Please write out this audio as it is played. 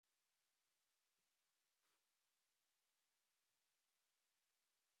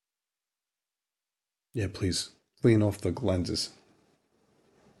Yeah, please clean off the lenses.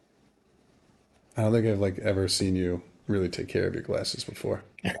 I don't think I've ever seen you really take care of your glasses before.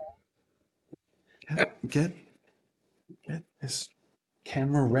 Get get this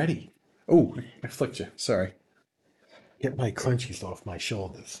camera ready. Oh, I flicked you. Sorry. Get my crunchies off my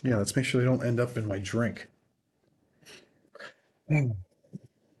shoulders. Yeah, let's make sure they don't end up in my drink. Mm.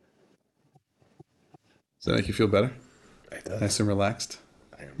 Does that make you feel better? It does. Nice and relaxed?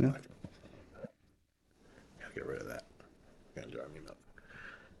 I am Yeah. not. Gotta get rid of that. Gonna drive me nuts.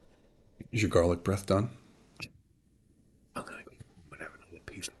 Is your garlic breath done? I'm gonna have another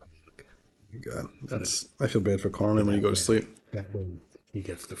piece of it. Good. I feel bad for Carmen when you go to sleep. That way he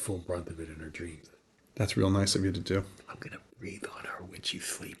gets the full brunt of it in her dreams. That's real nice of you to do. I'm gonna breathe on her when she's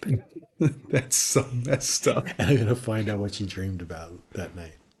sleeping. That's so messed up. And I'm gonna find out what she dreamed about that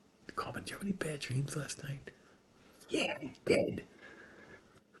night. Carmen, did you have any bad dreams last night? Yeah, I did.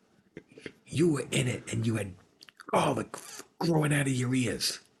 You were in it and you had garlic growing out of your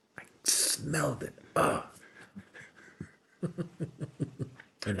ears. I smelled it. Ugh.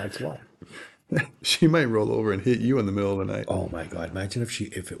 And that's why. She might roll over and hit you in the middle of the night. Oh my God! Imagine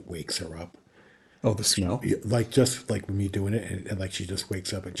if it wakes her up, Oh, the smell. yeah, like just like me doing it, and like she just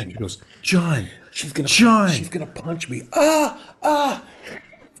wakes up and She goes, John, she's gonna John. she's gonna punch me. Ah!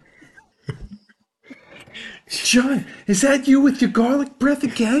 John, is that you with your garlic breath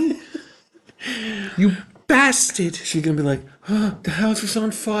again? You bastard. She's gonna be like, oh, the house is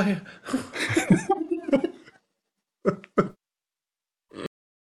on fire.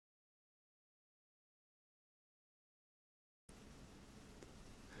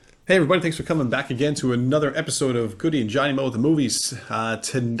 Hey, everybody, thanks for coming back again to another episode of Goody and Johnny Mo with the Movies.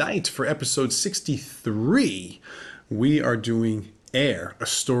 Tonight, for episode 63, we are doing Air, A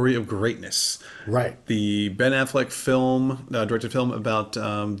Story of Greatness. Right. The Ben Affleck film, directed film about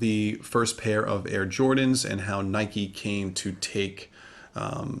the first pair of Air Jordans and how Nike came to take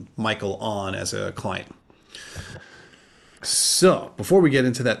Michael on as a client. So, before we get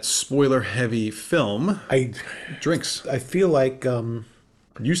into that spoiler-heavy film, I drinks. I feel like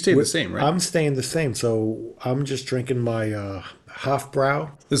You stayed the same, right? I'm staying the same, so I'm just drinking my Hofbrau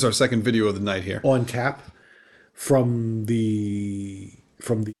This is our second video of the night here. on tap from the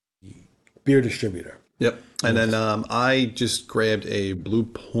beer distributor. Yep. And then I just grabbed a Blue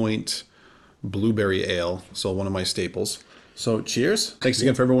Point Blueberry Ale, so one of my staples. So cheers. Thanks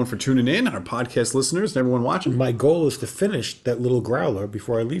again for everyone for tuning in, our podcast listeners and everyone watching. My goal is to finish that little growler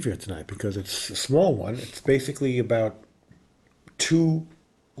before I leave here tonight because it's a small one. It's basically about two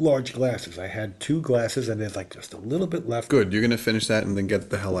large glasses. I had two glasses and there's like just a little bit left. Good. You're going to finish that and then get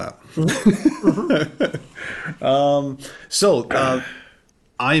the hell out. So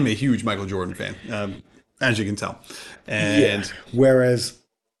I am a huge Michael Jordan fan, as you can tell. And Whereas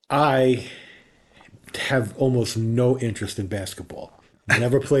I have almost no interest in basketball.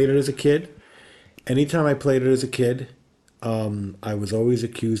 Never played it as a kid. Anytime I played it as a kid, I was always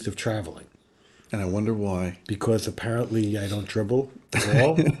accused of traveling I wonder why. because apparently I don't dribble at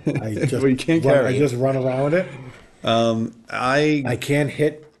all. I just Well, you can't run, carry I it. just run around it. I I can't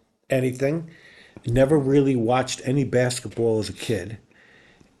hit anything. Never really watched any basketball as a kid.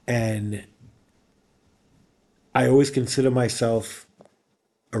 And I always consider myself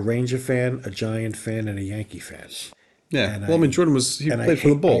a Ranger fan, a Giant fan, and a Yankee fan. yeah. And Well, I mean, Jordan he And played for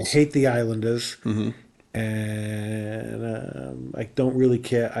the Bulls. I hate the Islanders. And I don't really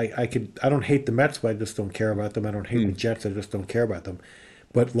care. I don't hate the Mets, but I just don't care about them. I don't hate the Jets. I just don't care about them.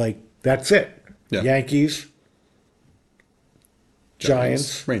 But like that's it. Yeah. Yankees,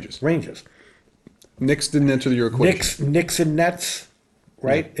 Giants, Rangers. Knicks didn't enter your equation. Knicks and Nets,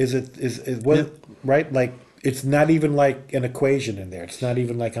 right? Is what right? Like it's not even like an equation in there. It's not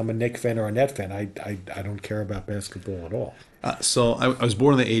even like I'm a Knicks fan or a Net fan. I don't care about basketball at all. So I was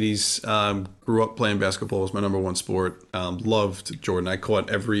born in the 80s, grew up playing basketball. It was my number one sport. Loved Jordan. I caught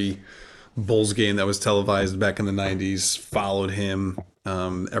every Bulls game that was televised back in the 90s, followed him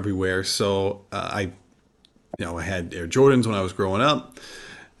everywhere. So I had Air Jordans when I was growing up.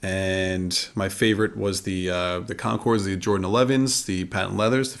 And my favorite was the Concords, the Jordan 11s, the patent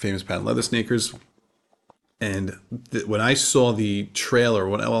leathers, the famous patent leather sneakers. And when I saw the trailer,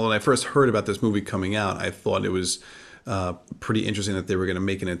 when I first heard about this movie coming out, I thought it was pretty interesting that they were going to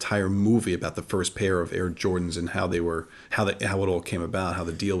make an entire movie about the first pair of Air Jordans and how it all came about, how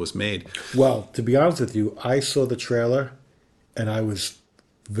the deal was made. Well, to be honest with you, I saw the trailer, and I was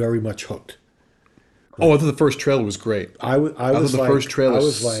very much hooked. Oh, I thought the first trailer was great. I I thought was the like, first trailer I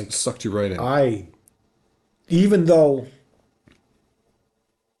was like, sucked you right in. even though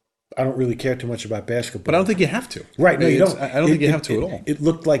I don't really care too much about basketball. But I don't think you have to. Right? No, you don't. I don't think you have to at all. It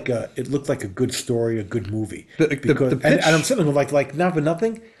looked like a good story, a good movie. The Because pitch- and I'm sitting there like not for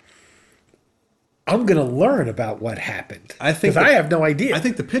nothing. I'm gonna learn about what happened. I think because I have no idea. I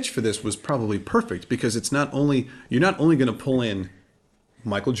think the pitch for this was probably perfect because it's not only you're not only going to pull in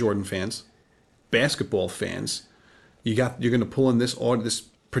Michael Jordan fans, basketball fans. You're going to pull in this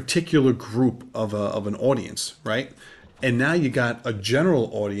particular group of an audience, right? And now you got a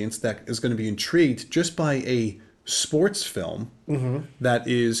general audience that is going to be intrigued just by a sports film that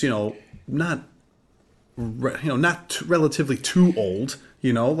is, not relatively too old,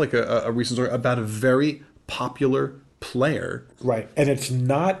 like a recent story about a very popular player. right, and it's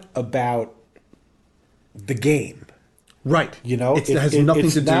not about the game. Right. You know, it has nothing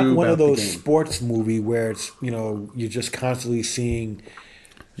it's to do not one about of those the game. sports movie where it's you're just constantly seeing.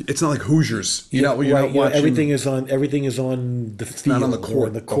 It's not like Hoosiers. You're not Right, watching. everything is on the field not on the or court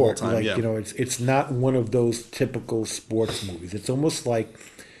in the the whole court. time, Like yeah. it's not one of those typical sports movies. It's almost like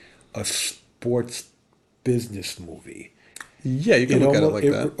a sports business movie. Yeah, you can look at it like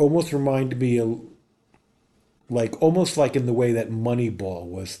that. Almost reminded me of almost like in the way that Moneyball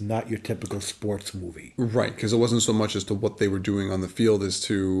was not your typical sports movie. Right, because it wasn't so much as to what they were doing on the field as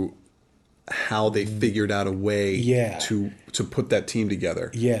to how they figured out a way Yeah. to put that team together.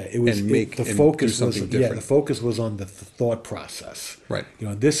 Yeah, it was and the do focus was something the different. focus was on the thought process. Right.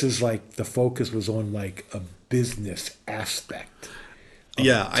 This is like the focus was on like a business aspect.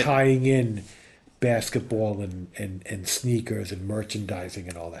 Yeah, Tying in basketball and sneakers and merchandising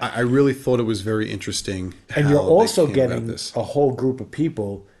and all that. I really thought it was very interesting. And you're how they also came about getting this. a whole group of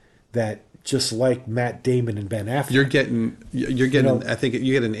people that just like Matt Damon and Ben Affleck. You're getting. know- I think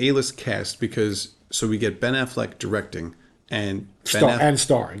you get an A-list cast because we get Ben Affleck directing and Ben Aff- and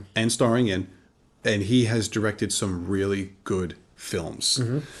starring. and starring in, and he has directed some really good films.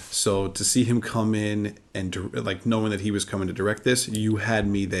 Mm-hmm. So to see him come in and knowing that he was coming to direct this, you had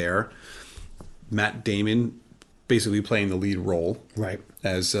me there. Matt Damon basically playing the lead role, Right.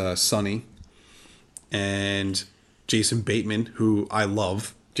 as Sonny, and Jason Bateman, who I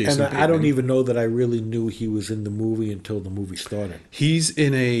love. Jason And I don't Bateman. even know that I really knew he was in the movie until the movie started. He's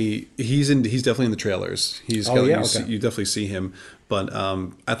definitely in the trailers. He's Oh, got, yeah? you, Okay. you definitely see him, but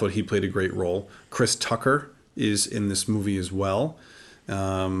I thought he played a great role. Chris Tucker is in this movie as well.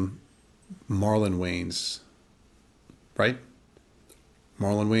 Marlon Wayans, right?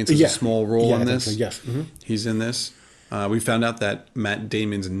 Marlon Wayans has Yeah. a small role Yeah, in I think this. so, yes. Mhm. He's in this. We found out that Matt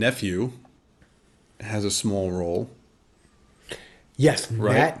Damon's nephew has a small role. Yes,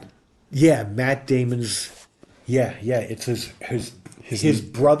 Right. Matt Damon's. Yeah, it's his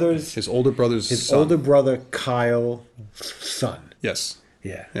brother's His older brother's his son. older brother Kyle's son. Yes.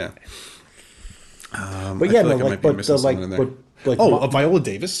 Yeah, Yeah. but I yeah, feel no, like I like might be but missing the, like someone in there. but like Oh, Viola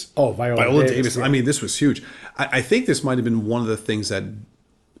Davis. Oh, Viola Davis, Davis. yeah. I mean, this was huge. I think this might have been one of the things that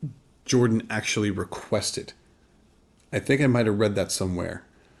Jordan actually requested. I think I might have read that somewhere.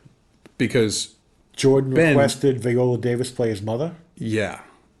 Because, Jordan Ben- requested Viola Davis play his mother. yeah.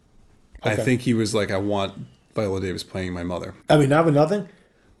 I Okay. think he was like, I want Viola Davis playing my mother. I mean, not for nothing.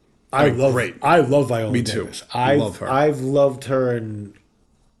 I love great. I love Viola Me too. Davis. Love her. I've loved her in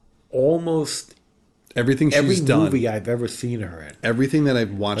almost Everything every she's done, movie I've ever seen her in. everything that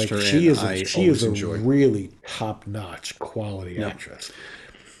I've watched her She in, is I she always is a enjoy. really top notch quality actress.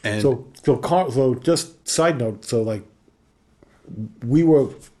 And So just side note. So like, we were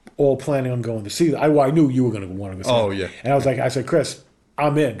all planning on going to see. I knew you were going to want to go. See Oh, it. yeah. And I said, Chris,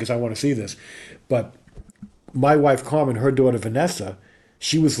 I'm in because I want to see this. But my wife Carmen, her daughter Vanessa,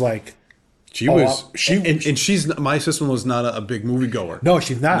 she was like, she Oh, was, she- and she's, my sister was not a big movie goer. no,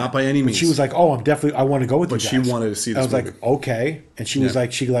 she's not. Not by any But means. she was like, oh, I want to go with But you she guys. wanted to see And I this was movie. like, okay. And she was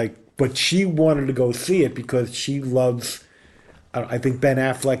Yeah. but she wanted to go see it because she loves, I think Ben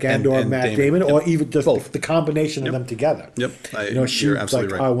Affleck and or and Matt Damon. Damon, or Yep. even just Both. the combination of them together. Yep. She You're was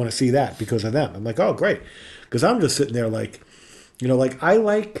absolutely like, right. I want to see that because of them. I'm like, oh, great. Because I'm just sitting there like, I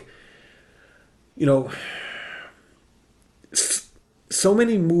like, so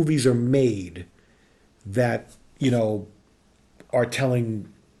many movies are made that, are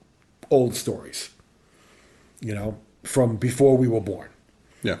telling old stories, from before we were born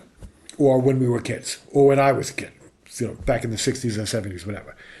Yeah. or when we were kids or when I was a kid, back in the 60s and 70s,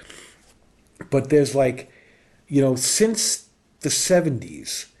 whatever. But there's since the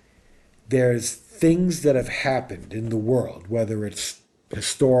 70s, there's things that have happened in the world, whether it's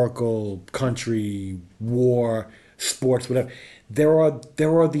historical, country, war, sports, whatever. There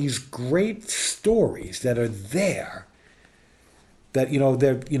are these great stories that are there that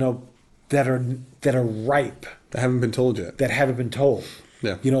that are ripe, That haven't been told yet. that haven't been told.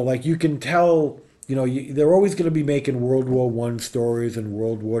 Yeah. You know, like you can tell, you know, they're always going to be making World War One stories and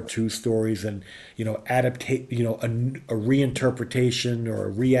World War Two stories, and you know, a reinterpretation or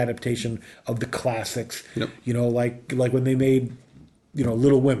a readaptation of the classics. Yep. You know, like when they made, you know,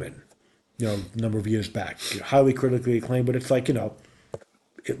 Little Women, you know, a number of years back, highly critically acclaimed, but it's like, you know,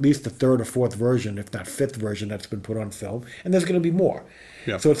 at least the third or fourth version, if not fifth version, that's been put on film, and there's going to be more.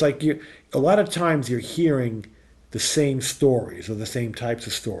 Yeah. So it's like a lot of times you're hearing the same stories or the same types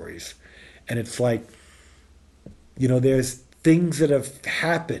of stories, and it's like, you know, there's things that have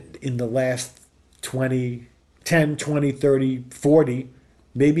happened in the last 20, 10, 20, 30, 40,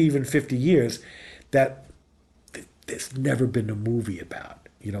 maybe even 50 years that there's never been a movie about.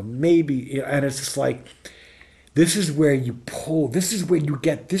 You know, maybe, and it's just like, this is where you pull, this is where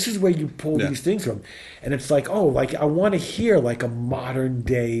you pull Yeah. these things from. And it's like, oh, like I want to hear like a modern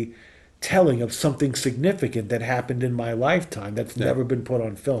day telling of something significant that happened in my lifetime that's never been put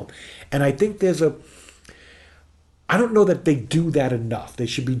on film. And I think I don't know that they do that enough. They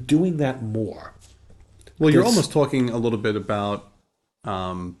should be doing that more. Well, you're There's- almost talking a little bit about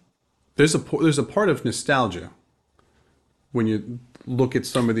there's a part of nostalgia when you look at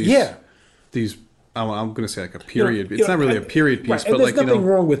some of these. I'm going to say like a period. You It's know, not really a and- period piece, right, and but there's like, nothing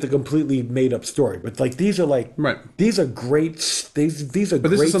wrong with a completely made up story. But like these are like Right. these are great these are But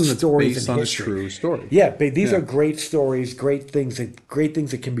this great is something that's stories based in on a history. true story. Yeah, but these Yeah. are great stories, great things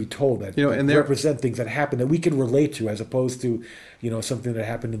that can be told that, You know, that and they're- represent things that happen that we can relate to, as opposed to, you know, something that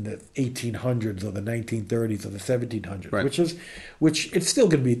happened in the 1800s or the 1930s or the 1700s, Right. which it's still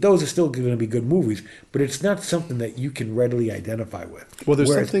going to be, those are still going to be good movies, but it's not something that you can readily identify with. Well, there's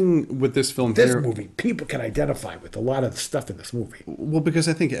Whereas something with this film this here. movie, people can identify with a lot of stuff in this movie. Well, because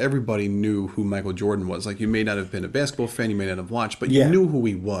I think everybody knew who Michael Jordan was. Like, you may not have been a basketball fan, you may not have watched, but Yeah. you knew who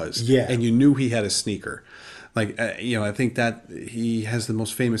he was. Yeah. And you knew he had a sneaker. Like, you know, I think that he has the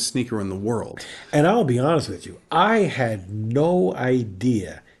most famous sneaker in the world. And I'll be honest with you, I had no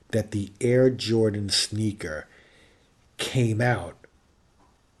idea that the Air Jordan sneaker came out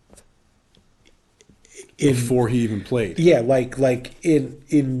in Before he even played. like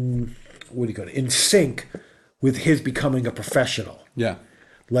in what do you call it, in sync with his becoming a professional. Yeah.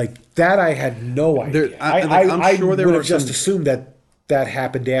 Like that, I had no idea. There- I'm sure there would are have just some- assumed that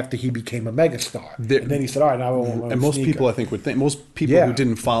happened after he became a megastar, and then he said, "All right, now I want a And most sneaker." people, I think, would think, most people Yeah. who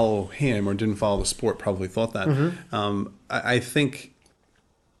didn't follow him or didn't follow the sport probably thought that. I think,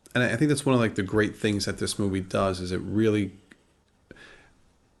 and I think that's one of like the great things that this movie does is it really,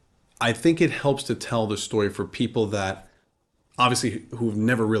 I think it helps to tell the story for people that obviously who've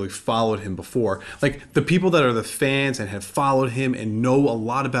never really followed him before. Like the people that are the fans and have followed him and know a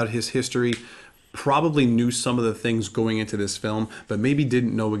lot about his history probably knew some of the things going into this film, but maybe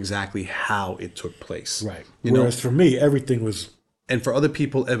didn't know exactly how it took place. Right. You know, Whereas for me, everything was and for other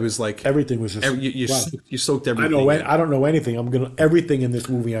people, it was like just wow. you soaked I everything. know. in. I don't know anything. Everything in this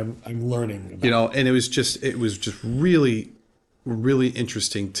movie. I'm learning. About. You know, and it was just really, really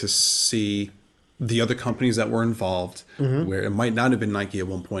interesting to see the other companies that were involved, where it might not have been Nike at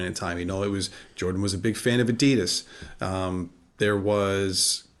one point in time. You know, it was Jordan was a big fan of Adidas. There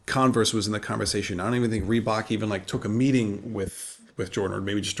was Converse was in the conversation. I don't even think Reebok even like took a meeting with Jordan, or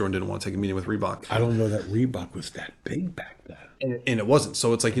maybe just Jordan didn't want to take a meeting with Reebok. I don't know that Reebok was that big back then. And it wasn't.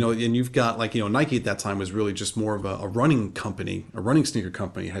 So it's like, you know, and you've got like, you know, Nike at that time was really just more of a running company, a running sneaker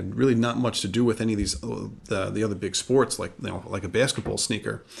company, had really not much to do with any of these, the other big sports, like, you know, like a basketball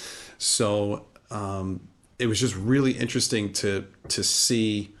sneaker. So it was just really interesting to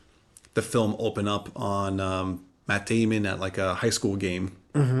see the film open up on Matt Damon at like a high school game.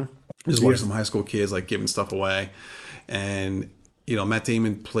 Just watching some high school kids like giving stuff away. And, you know, Matt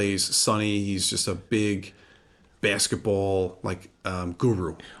Damon plays Sonny. He's just a big basketball like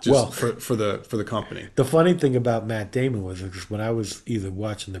guru just Well, for the company. The funny thing about Matt Damon was when I was either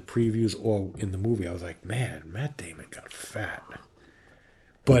watching the previews or in the movie, I was like, man, Matt Damon got fat.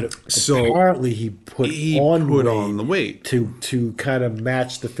 But So, apparently he put on the weight. to kind of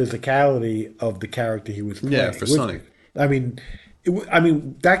match the physicality of the character he was playing. Yeah, for Sonny. I mean,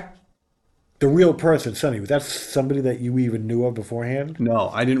 that the real person, Sonny, was that somebody that you even knew of beforehand? No,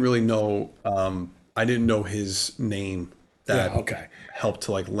 I didn't really know. I didn't know his name. That Yeah, okay. helped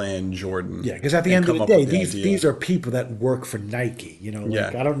to like land Jordan. Yeah, because at the and end of come the up day, with the these idea. these are people that work for Nike. You know,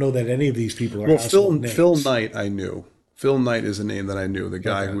 like, Yeah. I don't know that any of these people are. Well, household names. Phil Knight, I knew. Phil Knight is a name that I knew. The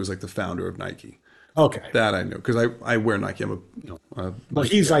guy who was like the founder of Nike. Okay, That I knew because I wear Nike. I'm a but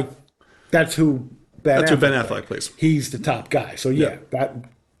he's like, that's who Ben. That's who Ben Affleck Affleck plays. He's the top guy. So yeah,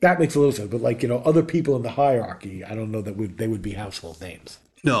 that makes a little sense. But like, you know, other people in the hierarchy, I don't know that they would be household names.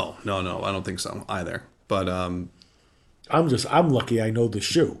 No, I don't think so either. But I'm lucky I know the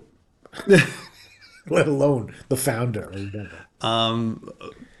shoe, let alone the founder or whatever.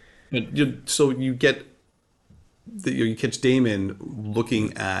 So you get you catch Damon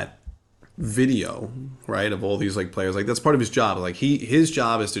looking at video, right, of all these like players. Like that's part of his job. Like his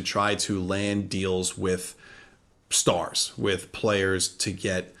job is to try to land deals with stars, with players to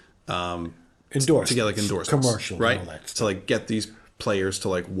get like Endorsements, endorsements, commercial, and right? all that To stuff. like get these players to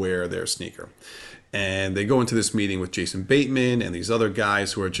like wear their sneaker. And they go into this meeting with Jason Bateman and these other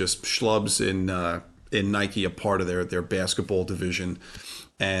guys who are just schlubs in Nike, a part of their basketball division,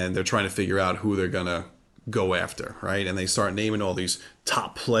 and they're trying to figure out who they're gonna go after, right? And they start naming all these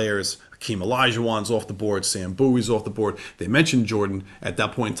top players. Hakeem Olajuwon's off the board, Sam Bowie's off the board. They mentioned Jordan at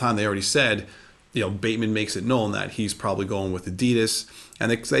that point in time. They already said, Bateman makes it known that he's probably going with Adidas,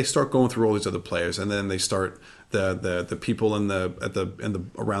 and they start going through all these other players, and then they start the people in the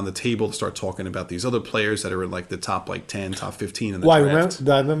around the table to start talking about these other players that are in like the top like 10, top 15 in the Well, draft.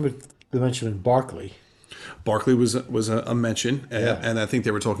 I remember the mentioning Barkley. Barkley was a mention, Yeah. and I think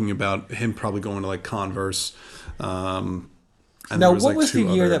they were talking about him probably going to like Converse. And Now, there was what like was the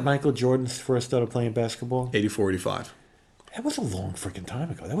two year other that Michael Jordan first started playing basketball? 84, 85. That was a long freaking time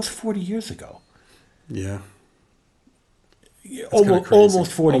ago. That was 40 years ago. Yeah, kinda Almost, crazy.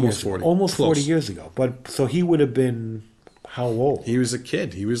 almost 40 Almost years 40. ago. Almost 40 Close. years ago. But so he would have been how old? he was a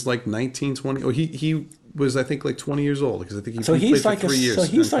kid. He was like 19, 20. Oh, he was I think like 20 years old because I think So he he's played like for 3 years so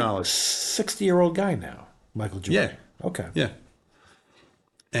he's in like college. 60-year-old guy now, Michael Jordan. Yeah. Okay. Yeah.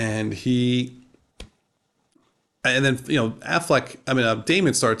 And then Affleck. I mean,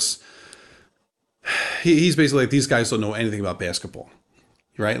 Damon starts. He's basically like these guys don't know anything about basketball,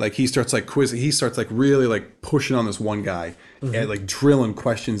 right? Like he starts like quizzing. He starts like really like pushing on this one guy and like drilling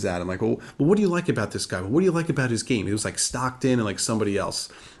questions at him. Like, well, what do you like about this guy? What do you like about his game? It was like Stockton and like somebody else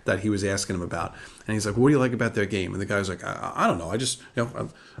that he was asking him about. And he's like, what do you like about their game? And the guy's like, I don't know. I just I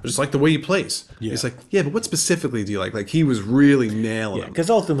just like the way he plays. Yeah. He's like, yeah, but what specifically do you like? Like he was really nailing him. Because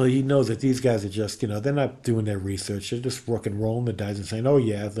ultimately he knows that these guys are just, they're not doing their research. They're just rock and rolling the dice and saying, oh,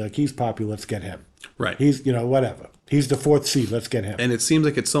 yeah, like he's popular. Let's get him. Right. He's, whatever. He's the fourth seed. Let's get him. And it seems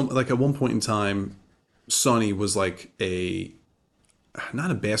like at one point in time, Sonny was like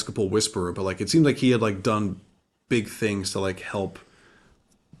not a basketball whisperer, but like it seemed like he had like done big things to like help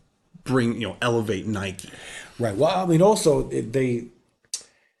bring elevate Nike. Right. Well, I mean, also they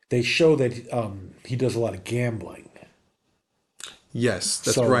show that he does a lot of gambling. Yes,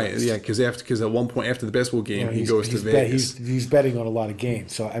 that's So- right. Yeah, because at one point after the basketball game, he goes to he's Vegas. he's betting on a lot of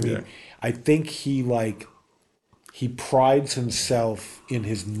games. So I mean, Yeah. I think he prides himself in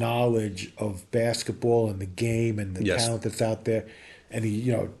his knowledge of basketball and the game and the Yes. talent that's out there, and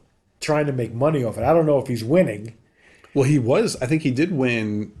he trying to make money off it. I don't know if he's winning. Well, he was. I think he did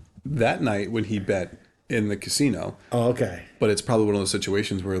win that night when he bet in the casino. Oh, okay. But it's probably one of those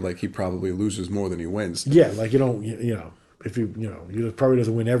situations where like he probably loses more than he wins. Yeah, like if he probably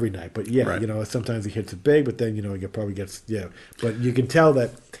doesn't win every night, but yeah, Right. sometimes he hits it big, but then he probably gets But you can tell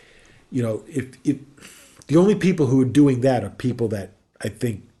that if the only people who are doing that are people that I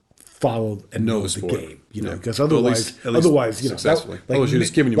think follow and Know know the the sport. game, Yeah. because Well, otherwise, at least successfully. Otherwise, you're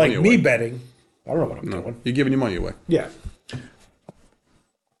just giving your like money me away. betting. I don't know what I'm doing. You're giving your money away. Yeah,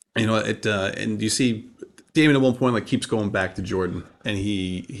 And you see Damon at one point like keeps going back to Jordan, and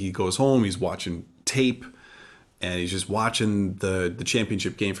he goes home, he's watching tape, and he's just watching the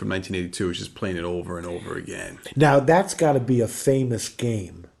championship game from 1982. He's just playing it over and over again. now that's got to be a famous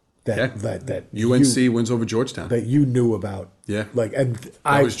game that Yeah. that UNC wins over Georgetown. that you knew about. Yeah. like and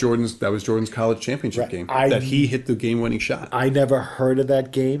That was Jordan's college championship game. That he hit the game winning shot. I never heard of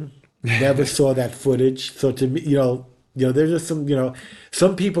that game. Never saw that footage. So to me, there's just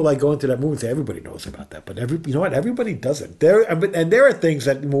some people like go into that movie and say everybody knows about that, but everybody doesn't. There are things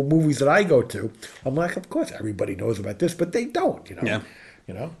that movies that I go to, I'm like, of course everybody knows about this, but they don't. Yeah.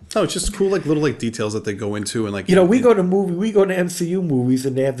 You know. No, it's just cool like little like details that they go into and like We go to MCU movies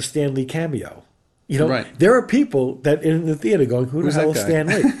and they have the Stan Lee cameo. Right. There are people that in the theater going, "Who Who's the hell that is guy?" Stan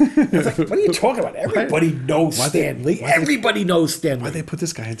Lee?" It's like, what are you talking about? Everybody knows Stan Lee. Everybody knows Stan Lee. Why they put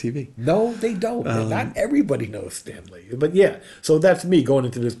this guy on TV? No, they don't. Not everybody knows Stan Lee. But yeah, so that's me going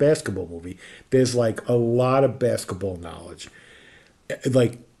into this basketball movie. There's like a lot of basketball knowledge,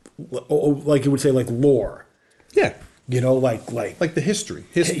 like you would say, like lore. Yeah. Like The history,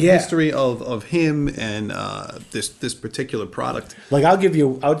 Yeah. history of him and this particular product.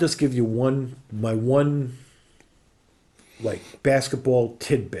 I'll just give you my one like basketball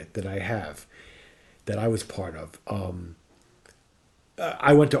tidbit that I have that I was part of.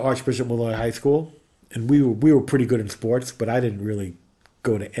 I went to Archbishop Malloy High School, and we were pretty good in sports, but I didn't really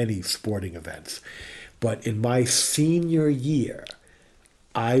go to any sporting events. But in my senior year,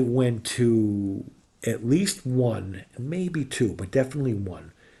 I went to at least one, maybe two, but definitely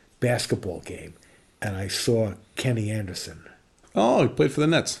one basketball game, and I saw Kenny Anderson Oh, he played for the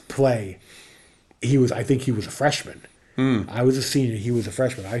Nets. play. I think he was a freshman. I was a senior. He was a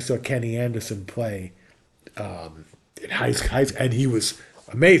freshman. I saw Kenny Anderson play in high school, and he was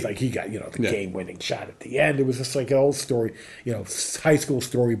amazed. Like he got, the Yeah. game-winning shot at the end. It was just like an old story, high school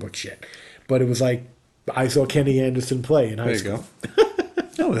storybook shit. But it was like I saw Kenny Anderson play in high There you school. go.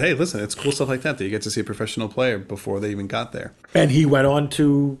 Oh, hey, listen, it's cool stuff like that you get to see a professional player before they even got there. And he went on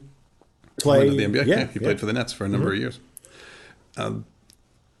to play Went to the NBA. Yeah, he played for the Nets for a number of years.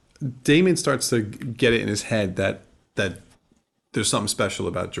 Damon starts to get it in his head that there's something special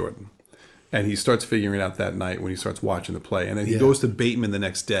about Jordan. And he starts figuring it out that night when he starts watching the play. And then he goes to Bateman the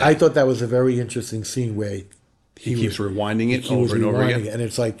next day. I thought that was a very interesting scene where he keeps rewinding it he was over and over rewinding again. it, and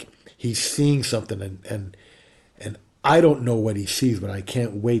it's like he's seeing something, and I don't know what he sees, but I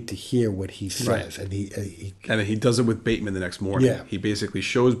can't wait to hear what he says. Right. And he And then he does it with Bateman the next morning. Yeah. He basically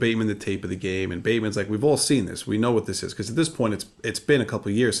shows Bateman the tape of the game, and Bateman's like, "We've all seen this. We know what this is." Because at this point, it's been a couple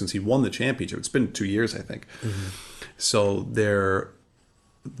of years since he won the championship. It's been 2 years, I think. So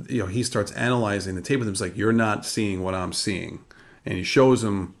he starts analyzing the tape with him. It's like, "You're not seeing what I'm seeing," and he shows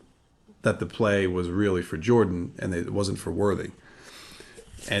him that the play was really for Jordan and it wasn't for Worthy.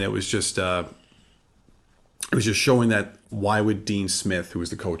 And it was just showing that why would Dean Smith, who was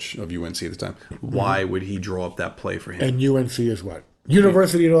the coach of UNC at the time, why would he draw up that play for him? and UNC is what?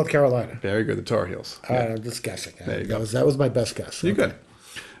 University of North Carolina. Very good, the Tar Heels. I'm just guessing. you go. That was my best guess. You're good.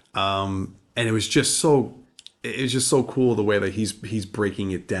 And it was just so cool the way that he's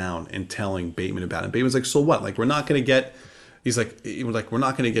breaking it down and telling Bateman about it. Bateman's like, "So what? Like, we're not going to get." He's like, "We're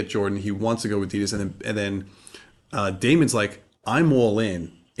not going to get Jordan. He wants to go with Adidas." And then Damon's like, "I'm all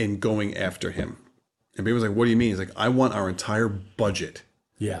in going after him." And Bateman's like, "What do you mean?" He's like, "I want our entire budget."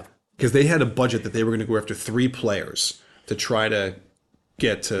 Yeah. Because they had a budget that they were going to go after 3 players to try to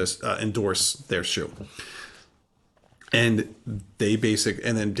get to endorse their shoe. And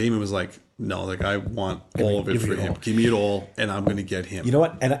and then Damon was like, "No, like I want all of it give me for it him. all." Give me it all, and I'm going to get him." You know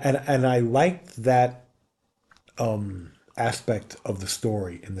what? And I liked that aspect of the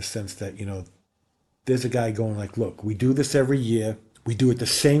story in the sense that, there's a guy going like, "Look, we do this every year. We do it the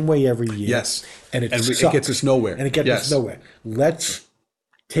same way every year." Yes. And it And it sucks. gets us nowhere. And it gets Yes. us nowhere. Let's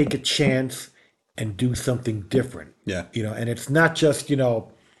take a chance and do something different. Yeah. And it's not just,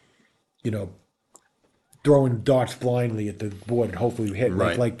 throwing darts blindly at the board and hopefully you hit.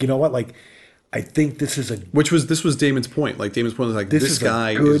 Right. Like, you know what? Like, I think this is This was Damon's point. Like Damon's point was like, this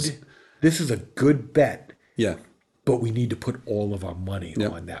guy this is a good bet, yeah. but we need to put all of our money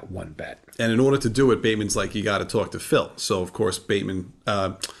on that one bet. And in order to do it, Bateman's like, "You got to talk to Phil." So of course,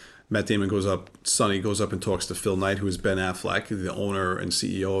 Matt Damon goes up. Sonny goes up and talks to Phil Knight, who is Ben Affleck, the owner and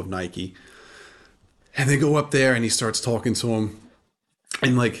CEO of Nike. And they go up there, and he starts talking to him,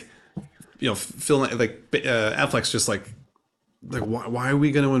 and Phil Knight, Affleck's just like why are we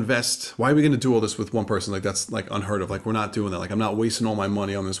going to invest? Why are we going to do all this with one person? Like that's like unheard of. Like we're not doing that. Like I'm not wasting all my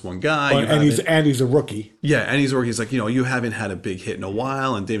money on this one guy. And he's a rookie. Yeah, and he's like, you haven't had a big hit in a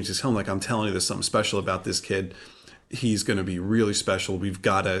while. And Damon's just telling him, like, "I'm telling you, there's something special about this kid. He's going to be really special. We've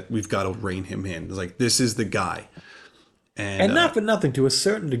got to rein him in. It's like, this is the guy." And not for nothing, to a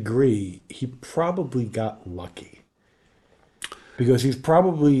certain degree, he probably got lucky. Because he's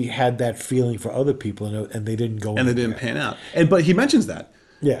probably had that feeling for other people, and they didn't go. And they didn't pan out. But he mentions that.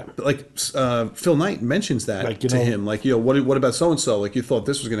 Yeah. Like Phil Knight mentions that to him. Like, what about so and so? Like you thought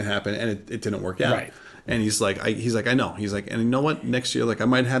this was going to happen, and it didn't work out. Right. And he's like, I know. He's like, and you know what? Next year, like I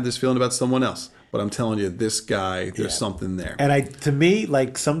might have this feeling about someone else, but I'm telling you, this guy, there's something there. And to me,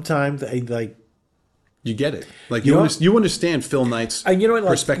 like sometimes You get it. Like You know you understand Phil Knight's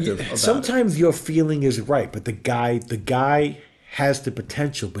perspective about sometimes your feeling is right, but the guy has the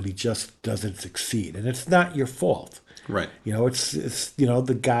potential, but he just doesn't succeed, and it's not your fault. Right. It's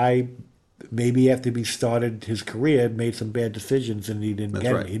the guy maybe after he started his career made some bad decisions and he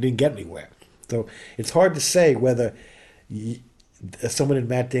didn't get anywhere. So it's hard to say whether someone in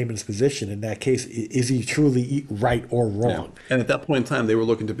Matt Damon's position in that case, is he truly right or wrong? Yeah. And at that point in time, they were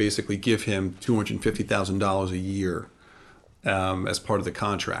looking to basically give him $250,000 a year as part of the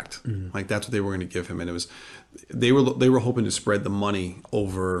contract. Mm-hmm. Like that's what they were going to give him, and it was they were hoping to spread the money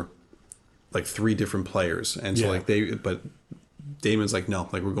over like 3 different players, and so but Damon's like, no,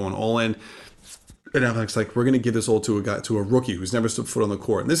 like we're going all in. And Affleck's like, we're going to give this all to a rookie who's never stood foot on the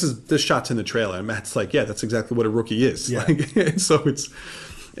court. And this shot's in the trailer. And Matt's like, yeah, that's exactly what a rookie is. Yeah. Like, so it's,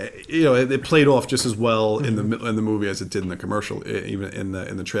 it played off just as well in the movie as it did in the commercial, even in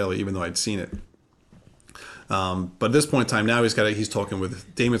the trailer, even though I'd seen it. But at this point in time, now he's talking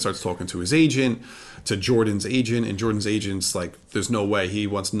with Damon starts talking to his agent, to Jordan's agent, and Jordan's agent's like, there's no way, he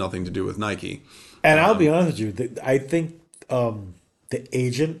wants nothing to do with Nike. And I'll be honest with you, I think the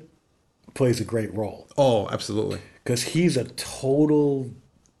agent plays a great role Oh, absolutely. because he's a total.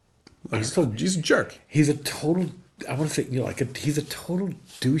 He's a jerk. He's a total. I want to say, he's a total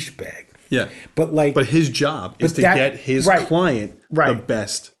douchebag. Yeah. But like, But his job is to that- get his right, client the right.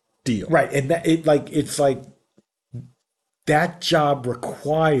 best deal. right, and it's like that job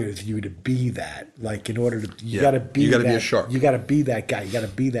requires you to be that. Like, in order to, you got to be. You gotta be that- a shark. You got to be that guy. You got to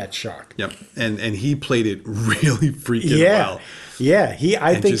be that shark. Yep. And he played it really freaking Yeah, well. yeah.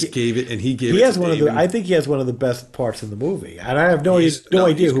 I And think just gave it, and he gave he it has to one Damon. of the. I think he has one of the best parts in the movie, and I have no He's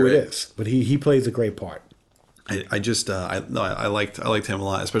idea who great. it is, but he plays a great part. I liked him a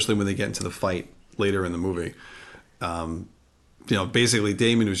lot, especially when they get into the fight later in the movie. Basically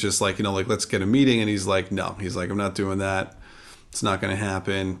Damon was just like, like, let's get a meeting, and he's like, no, he's like, I'm not doing that. It's not going to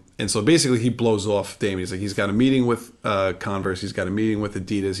happen. And so basically he blows off Damon. He's like, he's got a meeting with Converse, he's got a meeting with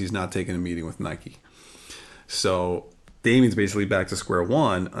Adidas, he's not taking a meeting with Nike. So Damon's basically back to square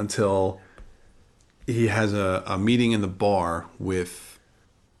one until he has a meeting in the bar with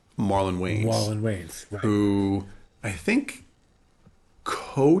Marlon Wayans. Marlon Wayans, right. Who I think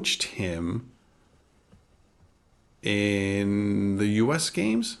coached him in the U.S.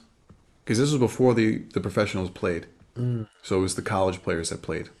 games, because this was before the professionals played. So it was the college players that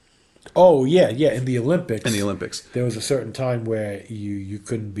played Oh yeah. In the Olympics. in the Olympics. There was a certain time where you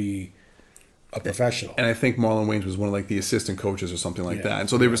couldn't be a professional. And I think Marlon Wayans was one of like the assistant coaches or something like Yeah. that. And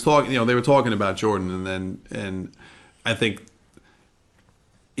so they was talking, they were talking about Jordan, and I think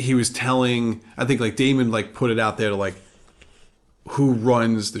he was telling, I think like Damon like put it out there to like who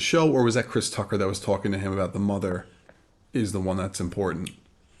runs the show, or was that Chris Tucker that was talking to him about the mother is the one that's important.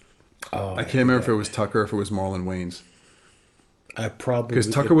 Oh, I can't remember if it was Tucker or if it was Marlon Wayans. I probably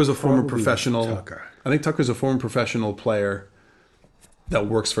Because Tucker was a former probably was professional. Tucker. I think Tucker's a former professional player that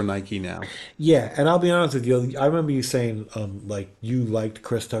works for Nike now. Yeah, and I'll be honest with you. I remember you saying like you liked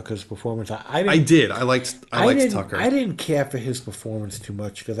Chris Tucker's performance. I I didn't. did. I liked didn't, Tucker. I didn't care for his performance too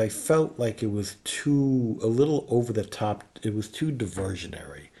much because I felt like it was a little over the top. It was too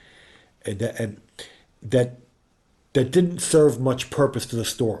diversionary, and that didn't serve much purpose to the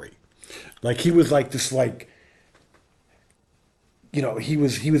story. Like he was like this, like he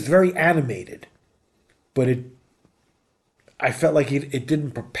was very animated, but I felt like it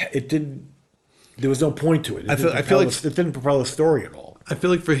didn't. There was no point to it. I feel like it didn't propel the story at all. I feel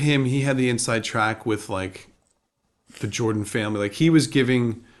like for him, he had the inside track with like the Jordan family. Like he was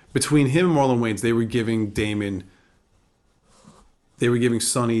giving, between him and Marlon Wayans, they were giving Damon, they were giving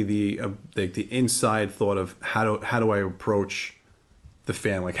Sonny the inside thought of how do I approach the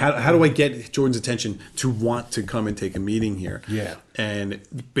family? Like how do I get Jordan's attention to want to come and take a meeting here? Yeah. And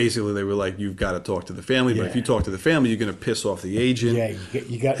basically they were like, you've got to talk to the family, but if Yeah. you talk to the family, you're going to piss off the agent. Yeah,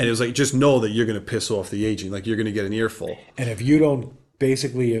 you got. And it was like, just know that you're going to piss off the agent. Like you're going to get an earful. And if you don't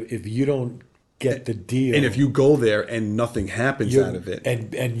get the deal, And if you go there and nothing happens out of it,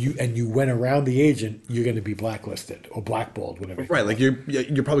 and you went around the agent, you're going to be blacklisted or blackballed, whatever. right? Like you're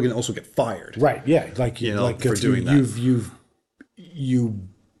probably going to also get fired. Right. Yeah. Like for 'cause doing that. you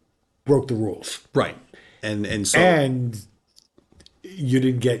broke the rules Right. And so and you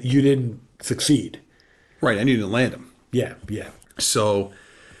didn't succeed. right, and you didn't land him. Yeah. Yeah. So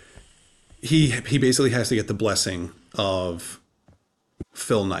he basically has to get the blessing of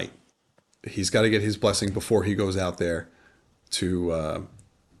Phil Knight. He's got to get his blessing before he goes out there to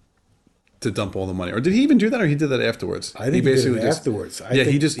dump all the money. Or did he even do that, or he did that afterwards? I think he did it afterwards.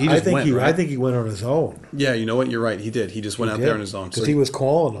 He just I think went. Right? I think he went on his own. Yeah, you know what? You're right. He did. He just went out there on his own. Because So he was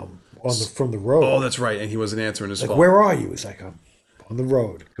calling him from the road. oh, that's right. And he wasn't answering his phone. Where are you? He's like, I'm on the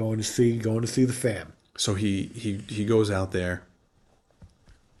road, going to see the fam. So he goes out there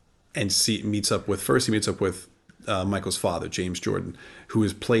and meets up with Michael's father, James Jordan, who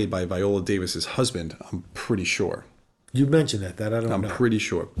is played by Viola Davis's husband. I'm pretty sure. You mentioned that I don't know. I'm pretty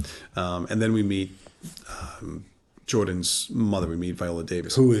sure. And then we meet Jordan's mother. We meet Viola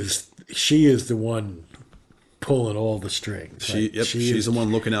Davis. She is the one pulling all the strings. She's the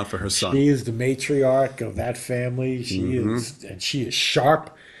one looking out for her son. She is the matriarch of that family. She is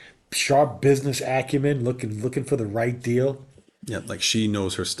sharp business acumen, looking for the right deal. Yeah, like she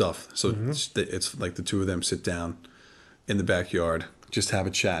knows her stuff. So it's like the two of them sit down in the backyard, just have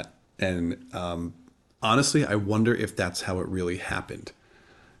a chat. And honestly, I wonder if that's how it really happened.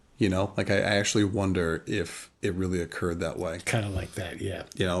 Like I actually wonder if it really occurred that way. Kind of like that, yeah.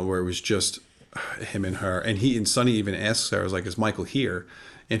 Where it was just him and her. And Sonny even asks her, I was like, is Michael here?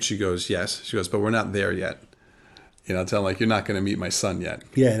 And she goes, yes. She goes, but we're not there yet. You know, tell him like, you're not going to meet my son yet.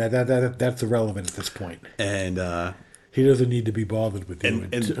 Yeah, that's irrelevant at this point. And He doesn't need to be bothered with you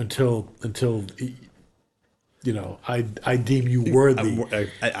until I deem you worthy.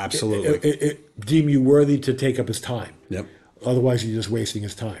 Absolutely. Deem you worthy to take up his time. Yep. Otherwise, you're just wasting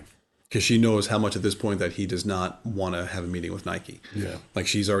his time. Because she knows how much at this point that he does not want to have a meeting with Nike. Yeah. Like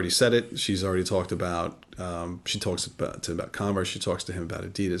she's already said it. She's already talked about, she talks about Converse. She talks to him about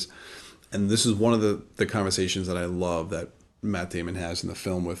Adidas. And this is one of the conversations that I love that Matt Damon has in the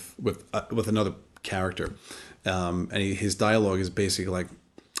film with another character. And his dialogue is basically like,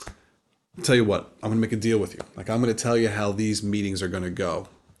 tell you what, I'm going to make a deal with you. Like, I'm going to tell you how these meetings are going to go.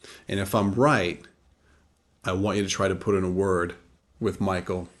 And if I'm right, I want you to try to put in a word with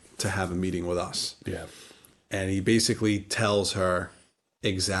Michael to have a meeting with us. Yeah. And he basically tells her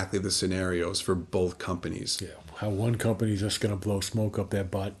exactly the scenarios for both companies. Yeah. How one company's just going to blow smoke up their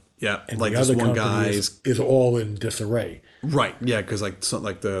butt. Yeah. And like the this other one company guy is all in disarray. Right. Yeah. Because like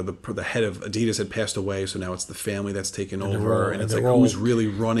the head of Adidas had passed away, so now it's the family that's taken over, and it's like who's really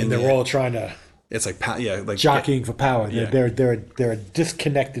running. And they're all trying to. It's like like jockeying for power. Yeah. They're a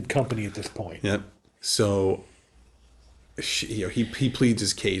disconnected company at this point. Yep. So, he pleads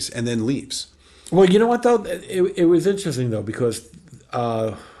his case and then leaves. Well, you know what though, it was interesting though because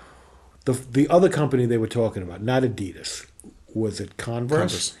the other company they were talking about, not Adidas, was it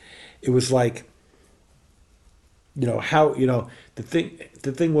Converse? It was like, how the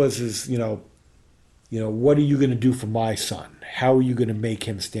thing was what are you going to do for my son? How are you going to make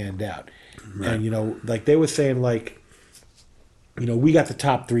him stand out? Right. And like they were saying like, we got the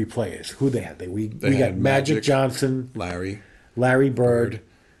top 3 players. Who they had? We got Magic Johnson, Larry Bird.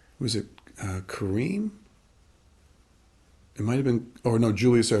 Was it Kareem? It might have been, or no,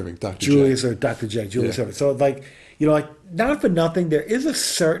 Julius Erving, Julius Erving. So like, not for nothing, there is a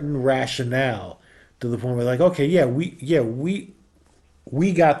certain rationale to the point where like, okay, we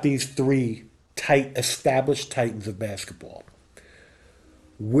got these 3 established titans of basketball.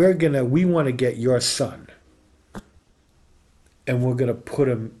 We want to get your son, and we're gonna put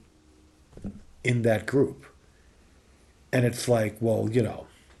him in that group. And it's like, well,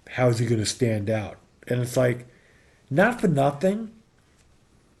 how is he gonna stand out? And it's like, not for nothing,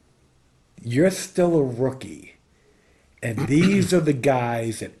 you're still a rookie. And these are the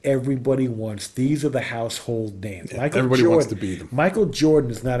guys that everybody wants. These are the household names. Everybody wants to be them. Michael Jordan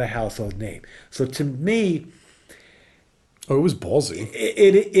is not a household name. So to me, it was ballsy.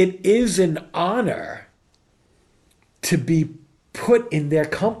 It is an honor to be put in their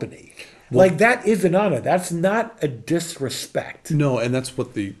company. Well, like that is an honor. That's not a disrespect. No, and that's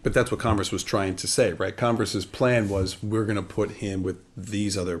what Converse was trying to say, right? Converse's plan was we're going to put him with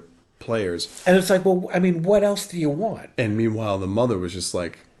these other players. And it's like, well, I mean, what else do you want? And meanwhile, the mother was just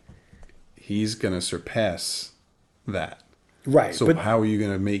like, he's going to surpass that. Right. So how are you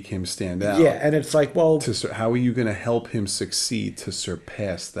going to make him stand out? Yeah, and it's like, well, how are you going to help him succeed to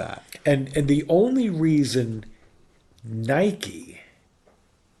surpass that? And the only reason Nike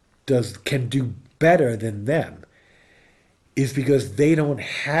can do better than them is because they don't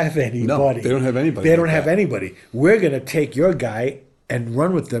have anybody. No, they don't have anybody. They don't have anybody. We're going to take your guy and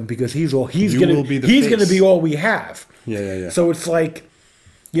run with them because he's going to be all we have. Yeah. So it's like,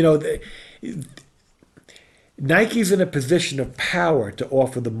 Nike's in a position of power to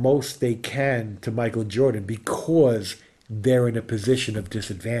offer the most they can to Michael Jordan because they're in a position of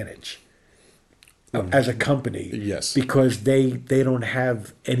disadvantage as a company. Yes. Because they don't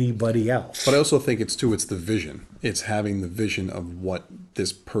have anybody else. But I also think it's the vision. It's having the vision of what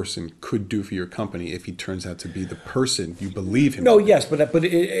this person could do for your company if he turns out to be the person you believe him. No, yes, but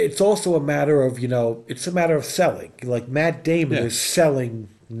it's also a matter of, it's a matter of selling. Like Matt Damon is selling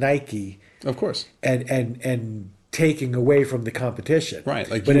Nike. Of course. And taking away from the competition.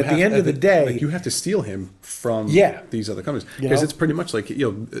 Right. Like, but at the end of the day, like you have to steal him from these other companies. Because it's pretty much like,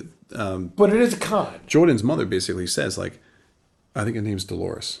 but it is a con. Jordan's mother basically says, like, I think her name's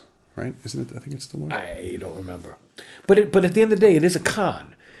Dolores, right? Isn't it? I think it's Dolores. I don't remember. But at the end of the day, it is a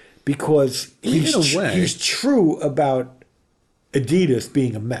con because he's true about Adidas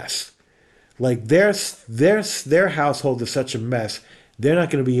being a mess. Like their household is such a mess, they're not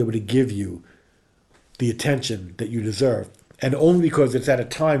going to be able to give you the attention that you deserve, and only because it's at a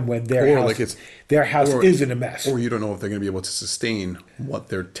time when their house is in a mess. Or you don't know if they're going to be able to sustain what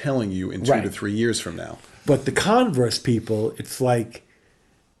they're telling you in 2 to 3 years from now. But the Converse people, it's like,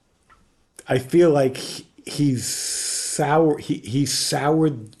 I feel like he's sour. He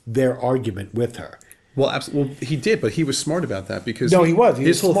soured their argument with her. Well, absolutely. Well, he did, but he was smart about that because he was.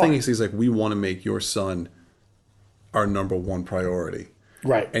 His whole thing is he's like, we want to make your son our number one priority.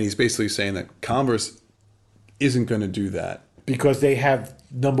 Right. And he's basically saying that Converse isn't going to do that. because they have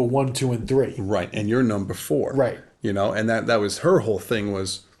number 1, 2, and 3. Right. And you're number 4. Right. You know, and that was her whole thing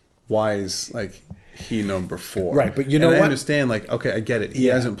was, why is like he number 4? Right, but you know and I what? understand, like, okay, I get it. He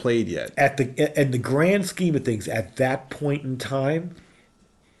Yeah. hasn't played yet. At the grand scheme of things, at that point in time,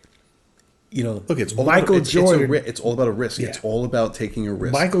 you know, Look, it's all Michael about, Jordan. it's all about a risk. Yeah. It's all about taking a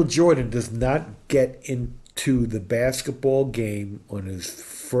risk. Michael Jordan does not get into the basketball game on his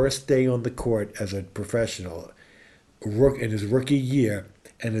first day on the court as a professional, in his rookie year,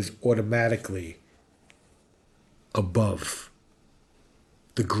 and is automatically above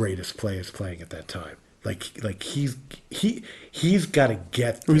the greatest players playing at that time. Like he's got to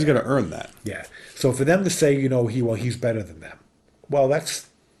get there. He's got to earn that. Yeah. So for them to say, you know, he's better than them, well, that's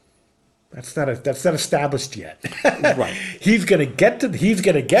not established yet. Right. He's gonna get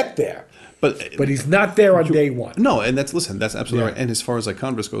there, but he's not there on day one. No, and that's absolutely Yeah. right. And as far as like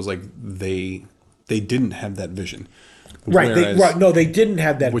Converse goes, like they didn't have that vision. Right. Whereas- No, they didn't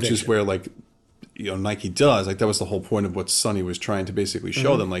have that. which is vision. where like Nike does. Like that was the whole point of what Sonny was trying to basically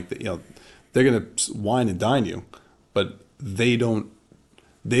show them. Like they're gonna wine and dine you, but they don't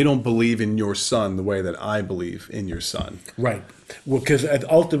believe in your son the way that I believe in your son. Right. Well, because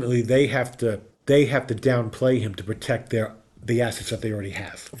ultimately they have to downplay him to protect the assets that they already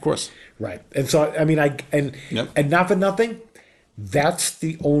have. Of course. Right. And so I mean Yep. and not for nothing, that's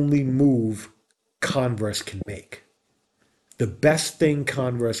the only move Converse can make. The best thing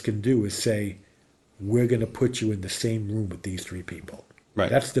Converse can do is say, we're going to put you in the same room with these 3 people. Right.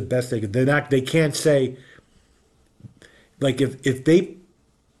 That's the best thing. They can't say, like, if they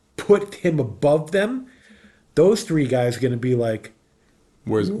put him above them, those 3 guys are going to be like,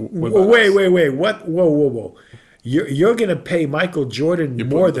 What wait, what? Whoa. You're going to pay Michael Jordan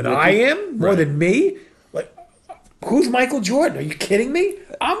more putting than the I rookie- am? More Right. than me? Like, who's Michael Jordan? Are you kidding me?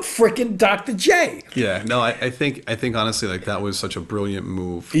 I'm freaking Dr. J. Yeah, no, I think honestly, like that was such a brilliant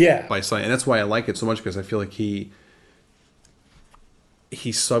move. Yeah. By Sonny, and that's why I like it so much because I feel like he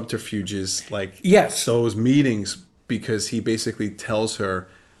subterfuges like Yes. those meetings because he basically tells her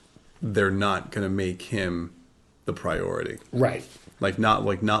they're not going to make him the priority. Right. Not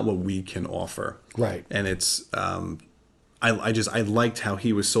what we can offer. Right. And it's I liked how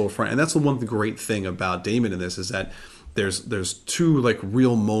he was so upfront, and that's the one great thing about Damon in this is that there's 2 like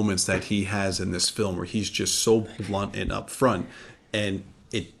real moments that he has in this film where he's just so blunt and upfront, and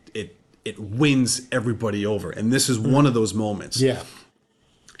it wins everybody over, and this is one of those moments. Yeah.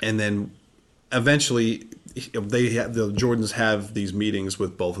 And then eventually the Jordans have these meetings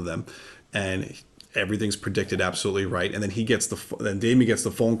with both of them, and everything's predicted absolutely right. And then then Damien gets the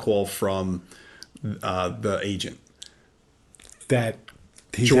phone call from the agent, That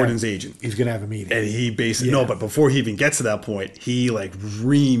Jordan's agent. He's going to have a meeting. And he basically, Yeah. no, but before he even gets to that point, he like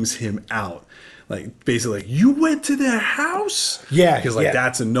reams him out. Like basically like, you went to their house? Yeah, Because like yeah.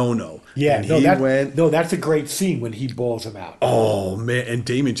 that's a no-no. Yeah, And he went, that's a great scene when he balls him out. oh man, and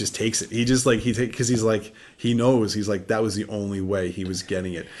Damon just takes it. He just like because he's like he knows he's like that was the only way he was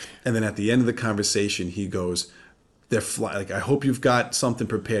getting it. And then at the end of the conversation, he goes, "They're like I hope you've got something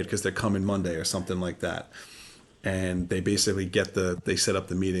prepared because they're coming Monday or something like that." And they basically they set up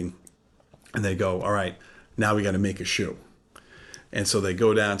the meeting, and they go, "All right, now we got to make a shoe." And so they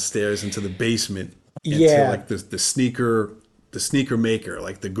go downstairs into the basement into Yeah. like the sneaker maker,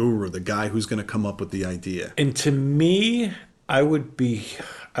 like the guru, the guy who's going to come up with the idea. And to me, I would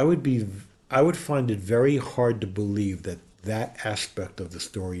find it very hard to believe that aspect of the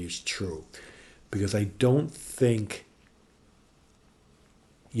story is true, because I don't think,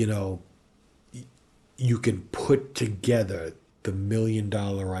 you can put together the $1 million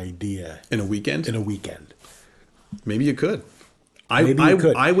idea In a weekend? in a weekend. Maybe you could. Maybe you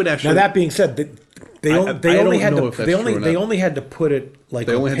could. I would actually. Now that being said, they I only don't had know to if that's they only true or they not. only had to put it like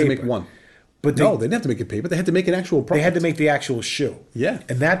They on only had to make paper. one. But No, they didn't have to make it paper. They had to make an actual product. they had to make the actual shoe. Yeah.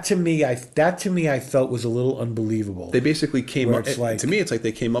 And that to me I felt was a little unbelievable. They basically came Where up. it's like- To me, it's like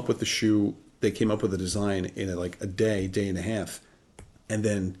they came up with the shoe. They came up with a design in like a day and a half, and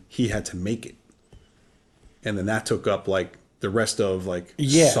then he had to make it, and then that took up like the rest of like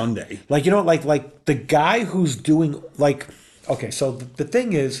Sunday. Like like the guy who's doing like okay, so the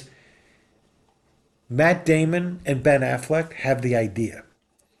thing is Matt Damon and Ben Affleck have the idea.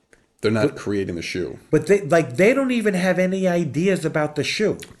 They're not creating the shoe, But they don't even have any ideas about the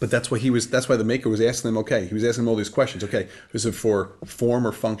shoe. but that's what he was. That's why the maker was asking them. Okay, he was asking them all these questions. Okay, is it for form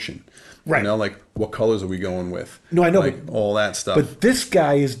or function? Right. You know, like what colors are we going with? No, I know, like but- all that stuff. But this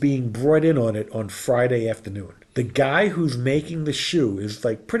guy is being brought in on it on Friday afternoon. The guy who's making the shoe is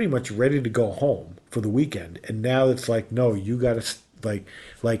like pretty much ready to go home for the weekend, and now it's like, no, you got to like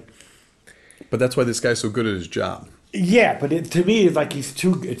But that's why this guy's so good at his job. Yeah, but to me, it's like it's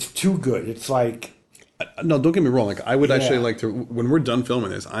too good. It's like, No, don't get me wrong. Like I would actually Yeah. like to, when we're done filming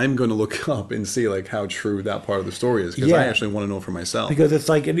this, I'm going to look up and see like how true that part of the story is because I Yeah. actually want to know for myself. because it's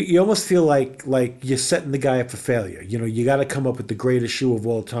like, and you almost feel like you're setting the guy up for failure. You know, you got to come up with the greatest shoe of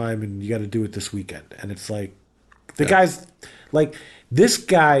all time, and you got to do it this weekend. And it's like, the guy's like, this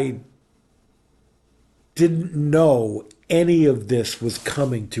guy didn't know any of this was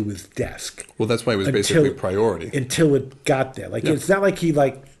coming to his desk Well, that's why it was basically a priority. until it got there. Like, it's not like he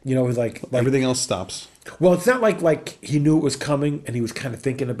was like Everything else stops. well, it's not like he knew it was coming and he was kind of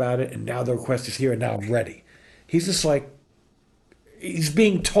thinking about it, and now the request is here and now I'm ready. He's just like, he's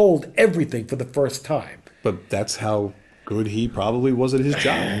being told everything for the first time. But that's how good he probably was at his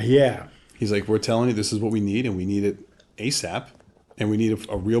job. Yeah. He's like, we're telling you this is what we need, and we need it ASAP, and we need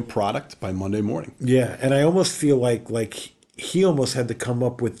a real product by Monday morning. Yeah. And I almost feel like he almost had to come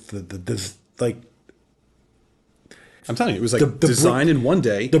up with this, like I'm telling you, it was like the design in one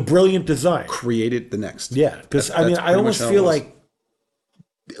day, the brilliant design. create it the next. Yeah. Because I mean, That's I pretty almost much how it feel was.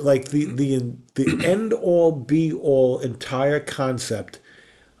 like the end all be all entire concept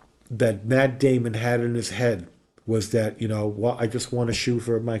that Matt Damon had in his head was that, well, I just want a shoe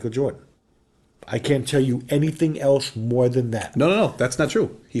for Michael Jordan. I can't tell you anything else more than that. No, that's not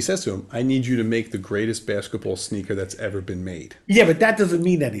true. He says to him, I need you to make the greatest basketball sneaker that's ever been made. Yeah, but that doesn't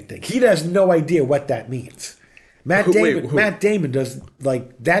mean anything. He has no idea what that means. Matt Who? Matt Damon does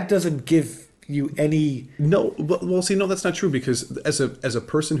that doesn't give you any. No, well, see, no, that's not true because as a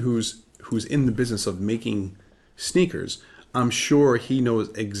person who's in the business of making sneakers, I'm sure he knows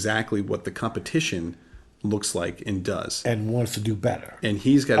exactly what the competition looks like and does. And wants to do better. And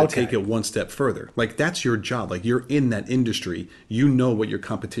he's got to Okay. take it one step further. Like that's your job. Like you're in that industry. You know what your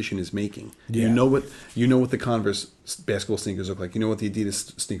competition is making. Yeah. You know what the Converse basketball sneakers look like. You know what the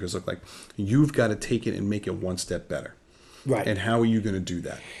Adidas sneakers look like. You've got to take it and make it one step better. Right. And how are you going to do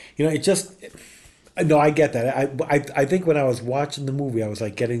that? It just. No, I get that. I think when I was watching the movie, I was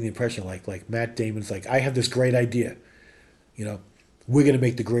like getting the impression like Matt Damon's like, I have this great idea. We're gonna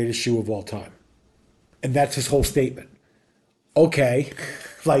make the greatest shoe of all time, and that's his whole statement. Okay,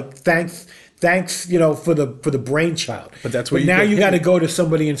 like thanks, for the brainchild. But that's where you now get you got to hit. go to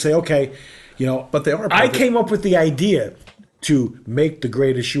somebody and say, okay, But they are I perfect. came up with the idea to make the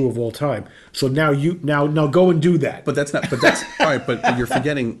greatest shoe of all time. So now now go and do that. But that's not. But that's all right. But you're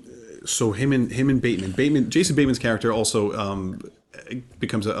forgetting. So him and Bateman. Jason Bateman's character also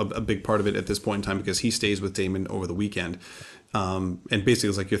becomes a big part of it at this point in time because he stays with Damon over the weekend. And basically,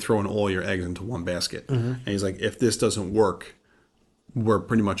 it's like you're throwing all your eggs into one basket. And he's like, if this doesn't work, we're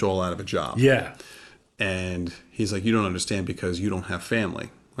pretty much all out of a job. Yeah. And he's like, you don't understand because you don't have family.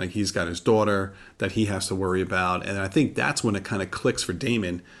 Like he's got his daughter that he has to worry about. And I think that's when it kind of clicks for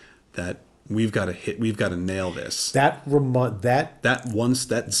Damon that we've got to nail this. That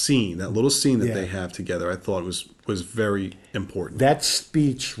Scene, that little scene that Yeah. they have together, I thought was very important. that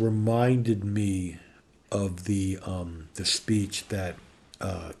speech reminded me of the speech that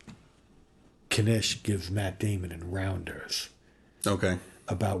Kanish gives Matt Damon in Rounders Okay.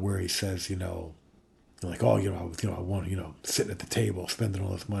 about where he says, like, oh, I want, sitting at the table, spending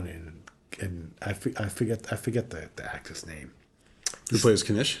all this money, and I forget the actor's name. Who plays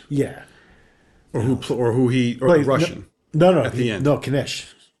Kanish? Yeah. Or the Plays- Russian? No. At the end. No,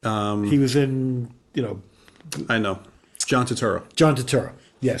 Kanish. He was in, I know. John Turturro. John Turturro.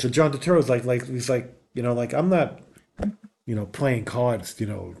 Yeah, so John Turturro's like he's like, like I'm not, playing cards,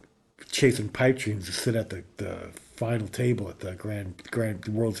 chasing pipe dreams to sit at the final table at the Grand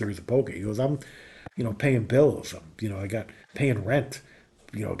World Series of Poker. He goes, I'm, paying bills. I got paying rent.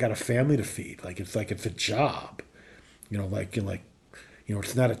 Got a family to feed. It's a job.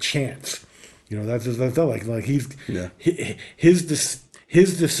 It's not a chance. That's like he's Yeah. his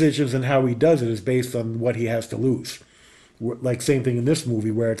decisions and how he does it is based on what he has to lose. Like same thing in this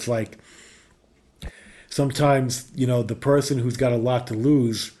movie where it's like sometimes the person who's got a lot to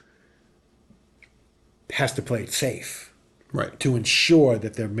lose has to play it safe Right. to ensure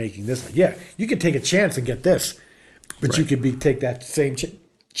that they're making this. Yeah, you can take a chance and get this, but you Right. could take that same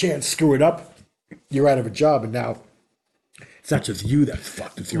chance, screw it up, you're out of a job, and now it's not just you that's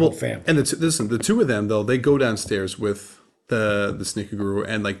fucked; it's your whole family. And listen, the two of them though, they go downstairs with the sneaker guru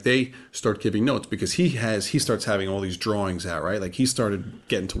and like they start giving notes because he starts having all these drawings out, right? Like he started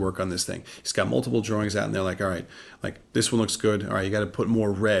getting to work on this thing. He's got multiple drawings out and they're like, all right, like this one looks good. All right, you got to put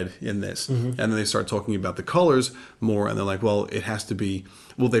more red in this. And then they start talking about the colors more and they're like, well, it has to be,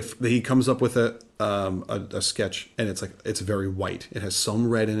 well, he comes up with a sketch and it's very white. It has some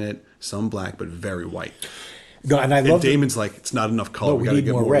red in it, some black, but very white. No, and I And love Damon's like, it's not enough color. no, we we got to need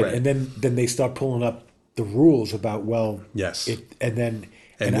get more more red. red. And then they start pulling up the rules about, well, Yes. and then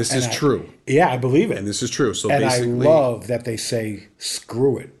And this is I- true. Yeah, I believe it. And this is true. So And basically, I love that they say,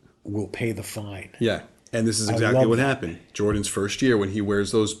 screw it, we'll pay the fine. yeah. And this is exactly love what that. happened. Jordan's first year when he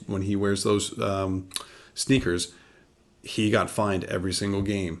wears those sneakers, he got fined every single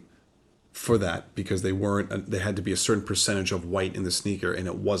game for that because they had to be a certain percentage of white in the sneaker and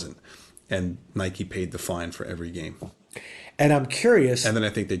it wasn't. And Nike paid the fine for every game. And I'm curious And then I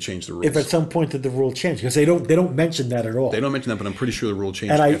think they changed the rules. if at some point did the rule change, because they don't mention that at all. They don't mention that, but I'm pretty sure the rule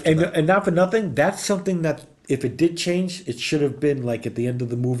changed And after that. and not for nothing, that's something that if it did change, it should have been like at the end of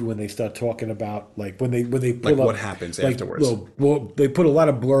the movie when they start talking about like when they pull Like up what happens like, afterwards. Well, they put a lot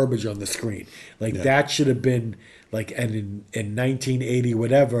of blurbage on the screen. Like that should have been like, and in 1980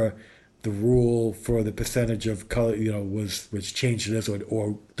 whatever, the rule for the percentage of color was changed to this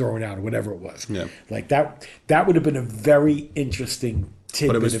or thrown out or whatever it was. Yeah. Like that would have been a very interesting tidbit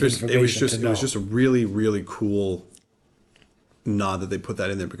But it was of just information to it know. was just a really, really cool nod that they put that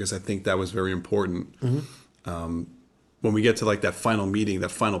in there because I think that was very important. When we get to like that final meeting,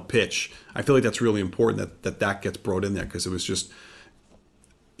 that final pitch, I feel like that's really important that gets brought in there because it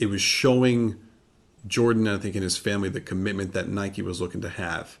was showing Jordan, I think, and his family the commitment that Nike was looking to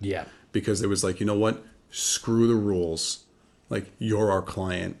have. Yeah. Because it was like, you know what? Screw the rules. Like, you're our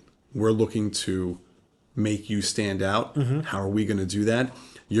client. We're looking to make you stand out. Mm-hmm. How are we going to do that?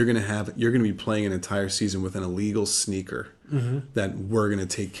 You're going to be playing an entire season with an illegal sneaker that we're going to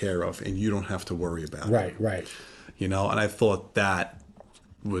take care of, and you don't have to worry about it. Right. You know, and I thought that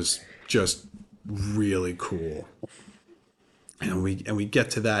was just really cool. And we get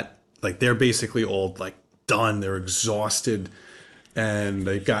to that, like they're basically all like done, they're exhausted, and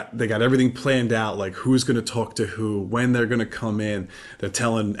they got everything planned out, like who's going to talk to who, when they're going to come in. They're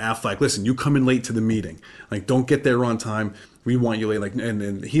telling Affleck, listen, you come in late to the meeting, like don't get there on time. We want you late, like,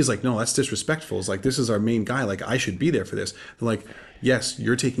 and he's like, no, that's disrespectful. It's like, this is our main guy, like I should be there for this. They're like, yes,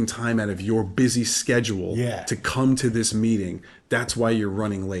 you're taking time out of your busy schedule to come to this meeting. That's why you're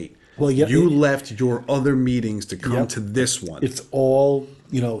running late. Well, yeah, you left your other meetings to come Yep. to this one. It's all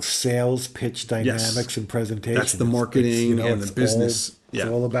sales pitch dynamics and presentation. That's the marketing and the business. It's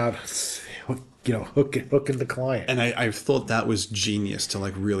all about hooking the client. And I thought that was genius to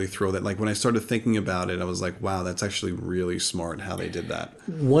like really throw that. Like when I started thinking about it, I was like, wow, that's actually really smart how they did that.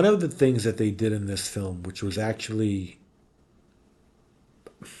 One of the things that they did in this film, which was actually,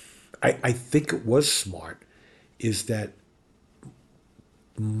 I think it was smart, is that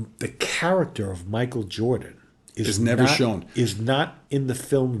the character of Michael Jordan Is never shown. Is not in the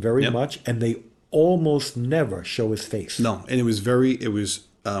film very Yep. much, and they almost never show his face. No, and it was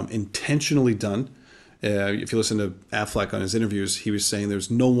intentionally done. If you listen to Affleck on his interviews, he was saying there's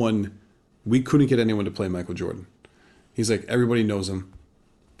no one, we couldn't get anyone to play Michael Jordan. He's like, everybody knows him.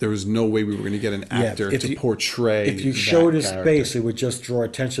 There was no way we were going to get an actor to portray. If you that showed his character. face, it would just draw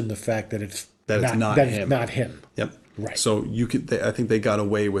attention to the fact that it's not him. It's not him. Yep. Right. So I think they got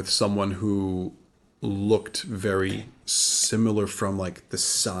away with someone who looked very similar from like the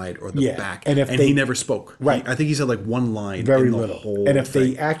side or the back, and he never spoke. Right. I think he said like one line. Very in the little. Whole And if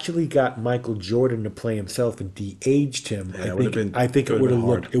thing. they actually got Michael Jordan to play himself and de-aged him, it would have been- I think it it would would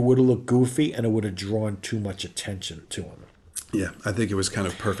have have been looked goofy, and it would have drawn too much attention to him. Yeah, I think it was kind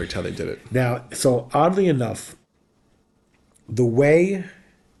of perfect how they did it. Now, so oddly enough, the way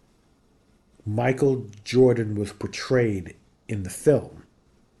Michael Jordan was portrayed in the film,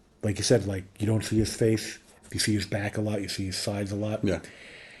 like you said, like you don't see his face, you see his back a lot, you see his sides a lot, Yeah.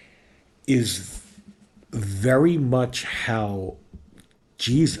 is very much how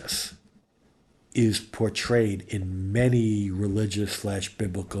Jesus is portrayed in many religious /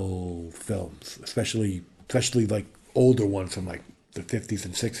 biblical films, especially like older ones from like the 50s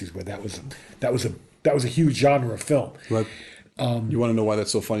and 60s, where that was a huge genre of film. Right. You want to know why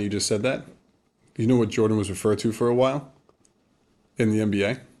that's so funny? You just said that. You know what Jordan was referred to for a while in the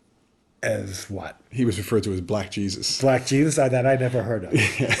NBA? As what? He was referred to as Black Jesus. Black Jesus? That I never heard of.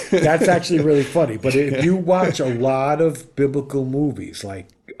 That's actually really funny. But if you watch a lot of biblical movies, like,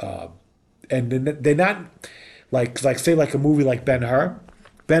 and they're not like say like a movie like Ben-Hur.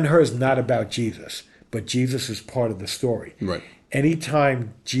 Ben-Hur is not about Jesus, but Jesus is part of the story. Right.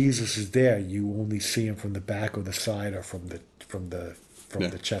 Anytime Jesus is there, you only see him from the back or the side or from the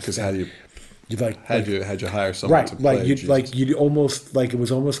chest. Because how do you had you hire someone to play Jesus? you'd almost like it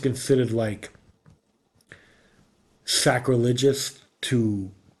was almost considered like sacrilegious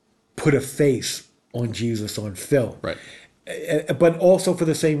to put a face on Jesus on film, Right. But also for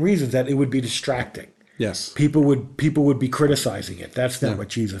the same reasons that it would be distracting. Yes. People would be criticizing it. That's not what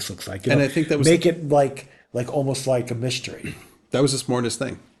Jesus looks like. You And know, I think that was make it like like almost like a mystery. That was the smartest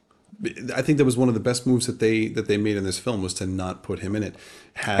thing. I think that was one of the best moves that they made in this film was to not put him in it.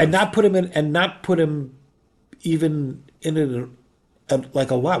 And not put him in, and not put him even in it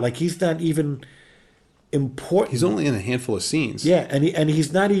like a lot. Like he's not even important. He's only in a handful of scenes. Yeah, and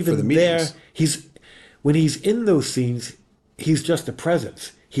he's not the even there. meetings. He's when he's in those scenes, he's just a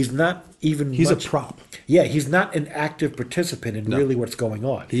presence. He's not even. He's much, a prop. Yeah, he's not an active participant in really what's going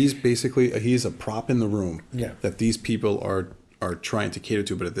on. He's he's a prop in the room. Yeah. That these people are trying to cater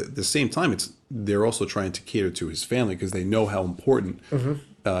to, but at the same time, they're also trying to cater to his family because they know how important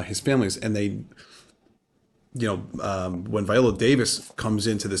his family is, and they. When Viola Davis comes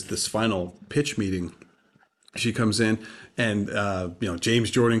into this final pitch meeting, she comes in and James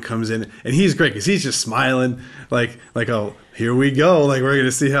Jordan comes in and he's great because he's just smiling like oh, here we go, like we're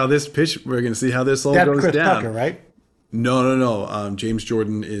gonna see how this all That's goes Chris down. Tucker, right? No. James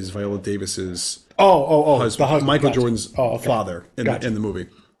Jordan is Viola Davis's Oh, husband, the husband, Michael gotcha. Jordan's father in the movie.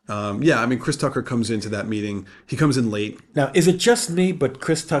 Chris Tucker comes into that meeting. He comes in late. Now, is it just me, but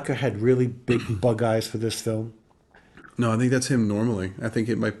Chris Tucker had really big bug eyes for this film? No, I think that's him normally. I think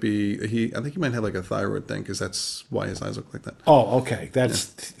it might be I think he might have like a thyroid thing because that's why his eyes look like that. Oh, okay.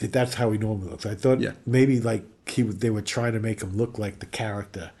 That's how he normally looks. I thought Yeah. maybe like they were trying to make him look like the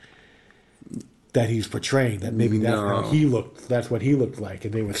character that he's portraying. That maybe that's how he looked. That's what he looked like,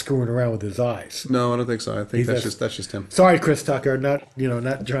 and they were screwing around with his eyes. No, I don't think so. I think He's that's just him. Sorry, Chris Tucker. Not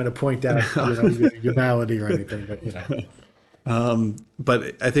trying to point out your malady or anything, but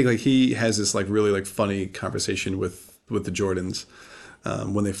But I think like he has this like really like funny conversation with the Jordans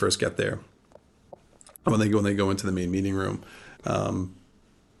when they first get there, when they go into the main meeting room, and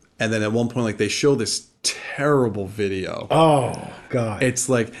then at one point like they show this terrible video. Oh God! It's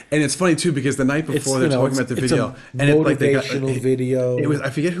like, and it's funny too because the night before they're talking about the it's video, a and like they got motivational video. It was,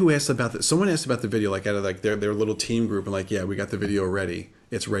 I forget who asked about that. Someone asked about the video, like out of like their little team group, and like, yeah, we got the video ready.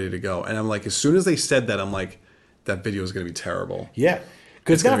 It's ready to go. And I'm like, as soon as they said that, I'm like, that video is going to be terrible. Yeah,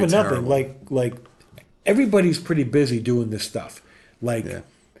 because It's gonna not be for nothing, terrible. like everybody's pretty busy doing this stuff. Like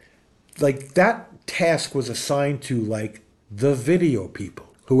that task was assigned to like the video people,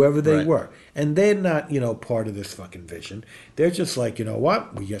 whoever they Right. were, and they're not part of this fucking vision. They're just like, you know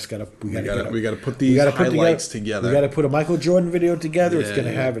what? We gotta put these highlights together. We gotta put a Michael Jordan video together. It's Yeah,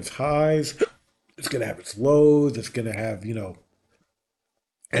 gonna yeah. have its highs. It's gonna have its lows. It's gonna have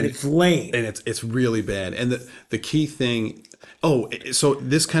and it's lame. And it's really bad. And the key thing, so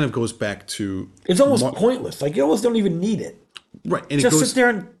this kind of goes back to It's almost pointless. Like you almost don't even need it. right, and Just it goes sit there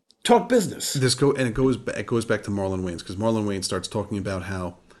and talk business. it goes back to Marlon Wayans because Marlon Wayans starts talking about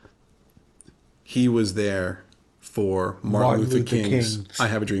how he was there for Martin Luther King's "I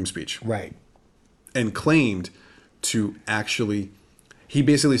Have a Dream" speech, Right. and claimed to actually, he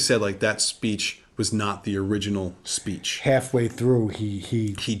basically said like that speech was not the original speech. Halfway through,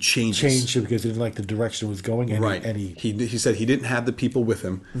 he changed it because he didn't like the direction it was going. And Right. He said he didn't have the people with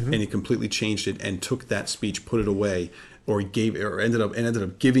him, and he completely changed it and took that speech, put it away, or ended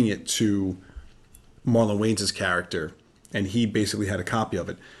up giving it to Marlon Wayans' character, and he basically had a copy of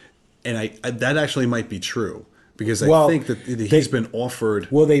it. And I that actually might be true because I think that he's been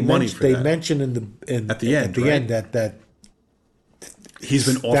offered money for that. They mentioned At the end, right? that He's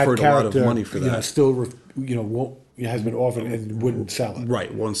been that offered a lot of character, money for that. still won't has been offered and wouldn't sell it.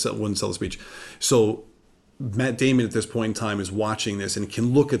 Right, wouldn't sell the speech. So Matt Damon at this point in time is watching this and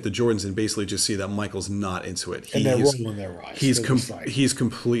can look at the Jordans and basically just see that Michael's not into it. And they're rolling their eyes. He's They're just like- he's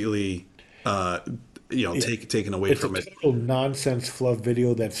completely taken away It's from a it. total nonsense fluff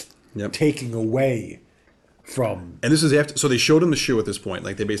video that's Yep. taking away from. And this is after, so they showed him the shoe at this point.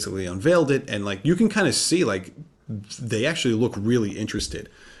 Like they basically unveiled it, and like you can kind of see like they actually look really interested.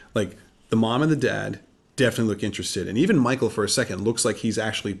 Like the mom and the dad definitely look interested, and even Michael for a second looks like he's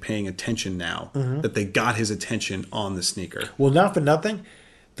actually paying attention now that they got his attention on the sneaker. Well, not for nothing,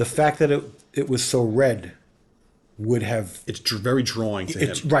 the fact that it was so red would have. It's very drawing to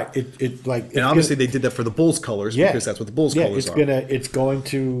It's him. right. It like. And obviously they did that for the Bulls colors because that's what the Bulls colors are.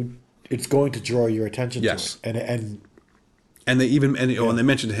 It's going to draw your attention Yes. to it, and And they even and they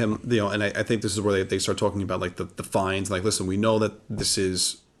mentioned to him, and I think this is where they start talking about like the fines. Like, listen, we know that this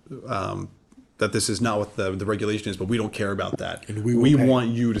is not what the regulation is, but we don't care about that. And we we will pay. want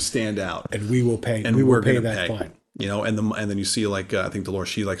you to stand out, and we will pay. and we we're will pay gonna that pay. fine. And then you see like I think Dolores,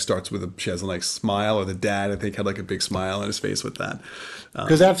 she like starts with she has a like smile, or the dad I think had like a big smile on his face with that.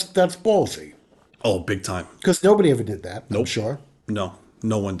 Because that's ballsy. Oh, big time. Because nobody ever did that. I'm Nope. sure.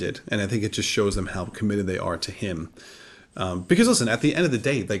 No one did, and I think it just shows them how committed they are to him. Because listen, at the end of the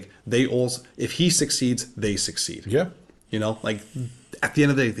day, like if he succeeds, they succeed. Yeah. Like at the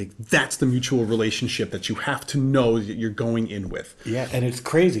end of the day, that's the mutual relationship that you have to know that you're going in with. Yeah, and it's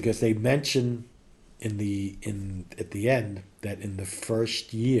crazy because they mention at the end that in the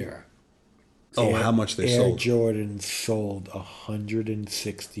first year, Oh, how much they Air sold. Jordan sold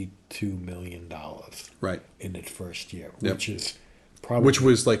 $162 million Right. in its first year, Yep. which is probably Which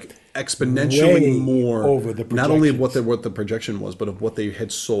was like exponentially way more over the not only of projections. what the projection was, but of what they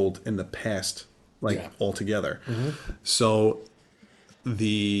had sold in the past, like Yeah. altogether. So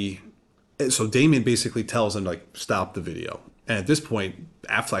the so Damien basically tells him like stop the video, and at this point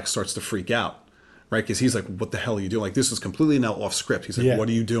Affleck starts to freak out, right? Because he's like, "What the hell are you doing? Like this is completely now off script." He's like, Yeah. "What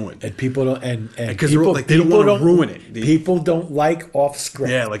are you doing?" And people don't and Because people, like they don't people want to ruin it. People don't like off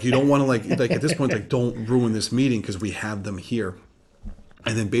script. Yeah, like you don't want to like at this point like don't ruin this meeting because we have them here.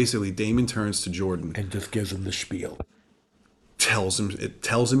 And then basically Damon turns to Jordan, And just gives them the spiel. tells him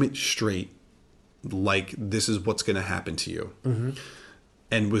it straight, like this is what's going to happen to you,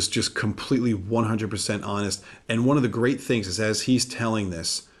 and was just completely 100% honest. And one of the great things is as he's telling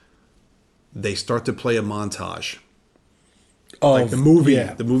this, they start to play a montage. Like the movie,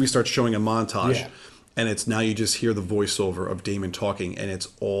 Yeah. the movie starts showing a montage, Yeah. and it's now you just hear the voiceover of Damon talking, and it's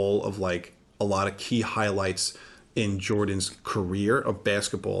all of like a lot of key highlights in Jordan's career of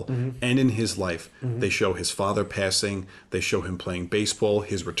basketball and in his life. They show his father passing, they show him playing baseball,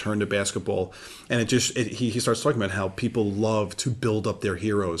 his return to basketball, and he starts talking about how people love to build up their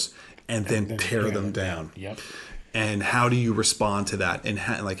heroes and then tear them down. Yep. And how do you respond to that? And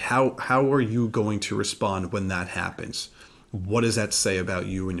how are you going to respond when that happens? What does that say about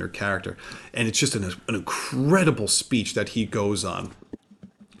you and your character? And it's just an incredible speech that he goes on.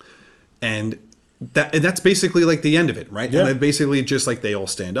 And that's basically like the end of it, right? Yeah. And then basically just like they all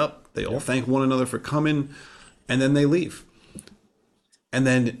stand up, they all thank one another for coming, and then they leave. And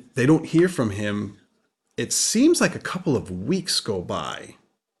then they don't hear from him. It seems like a couple of weeks go by,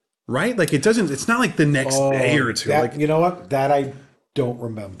 right? Like it's not like the next day or two. That, Like, you know what? That I don't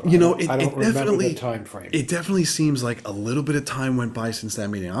remember. you know, I don't remember the time frame. It definitely seems like a little bit of time went by since that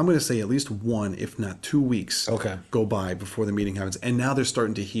meeting. I'm going to say at least 1, if not 2 weeks, go by before the meeting happens. And now they're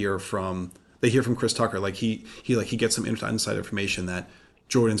starting to hear from Chris Tucker. Like he gets some inside information that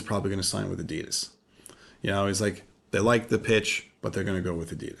Jordan's probably going to sign with Adidas. You know, he's like they like the pitch, but they're going to go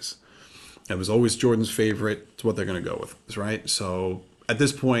with Adidas. It was always Jordan's favorite. It's what they're going to go with, right? So at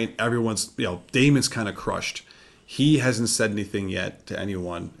this point, everyone's Damon's kind of crushed. He hasn't said anything yet to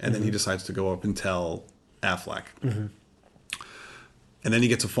anyone, and then he decides to go up and tell Affleck. And then he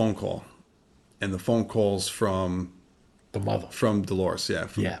gets a phone call, and the phone call's from The mother. from Dolores,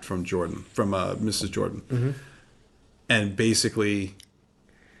 from Jordan, from Mrs. Jordan, and basically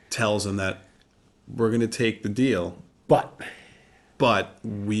tells him that we're going to take the deal, but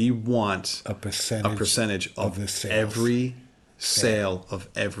we want A percentage of the sales. every sale of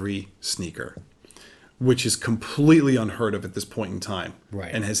every sneaker, which is completely unheard of at this point in time,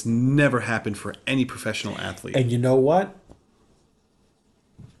 Right. and has never happened for any professional athlete. And you know what?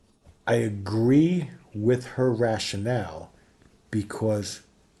 I agree with her rationale because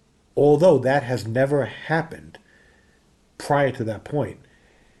although that has never happened prior to that point,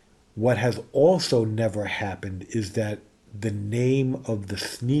 what has also never happened is that the name of the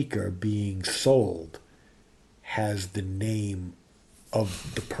sneaker being sold has the name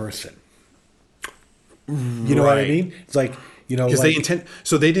of the person. You know what I Right. mean? It's like, Because like, they intend,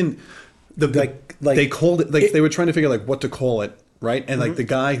 so they didn't. Like they called it like they were trying to figure like what to call it, right? And like the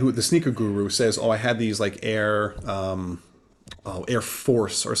guy the sneaker guru says, "Oh, I had these like Air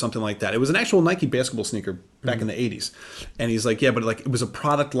Force or something like that." It was an actual Nike basketball sneaker back in the '80s, and he's like, "Yeah, but like it was a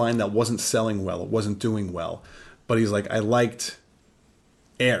product line that wasn't selling well, it wasn't doing well." But he's like, "I liked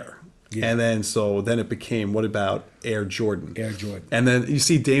Air." Yeah. And then it became, what about Air Jordan? Air Jordan. And then you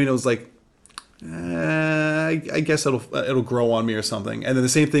see Damien was like, I guess it'll grow on me or something. And then the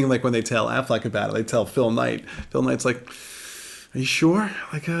same thing, like when they tell Affleck about it, they tell Phil Knight. Phil Knight's like, "Are you sure?"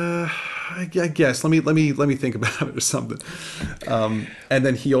 Like, I guess. Let me think about it or something. And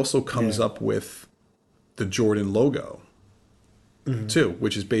then he also comes up with the Jordan logo too,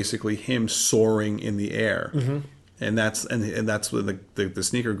 which is basically him soaring in the air. And that's when the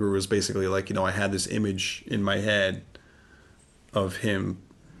sneaker guru is basically like, I had this image in my head of him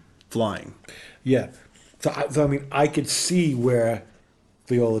flying. Yeah. So I mean, I could see where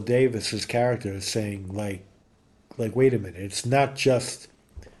Viola Davis's character is saying, like, wait a minute, it's not just,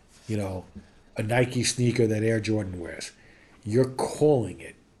 a Nike sneaker that Air Jordan wears. You're calling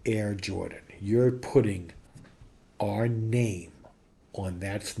it Air Jordan. You're putting our name on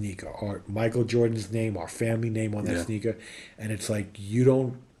that sneaker, or Michael Jordan's name, our family name on that Yeah. sneaker, and it's like you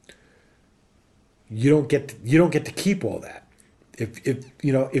don't get to keep all that. If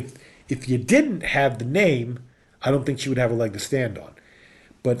you know if you didn't have the name, I don't think she would have a leg to stand on.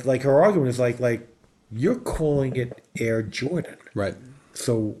 But like her argument is like you're calling it Air Jordan, Right.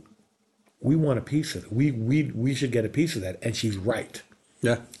 so we want a piece of it. We should get a piece of that, and she's right.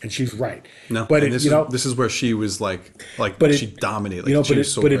 Yeah. And she's right. No. But And it, you know, this is where she was like but she it, dominated. you Like know, she but was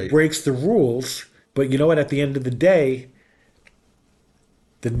it, so but great. it breaks the rules. But you know what? At the end of the day,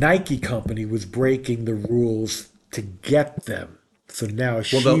 the Nike company was breaking the rules to get them. So now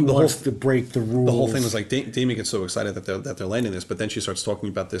she the wants whole- to break the rules. The whole thing was like Damien gets so excited that they're landing this, but then she starts talking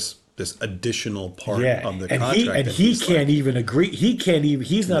about this additional part yeah, of the and contract. he he's can't like, even agree. He can't even.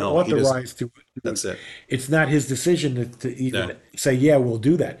 He's not No, he doesn't. authorized to. That's it. It's not his decision to even Yeah. say, "Yeah, we'll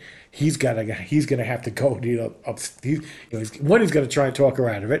do that." He's gonna have to go. He's going to try and talk her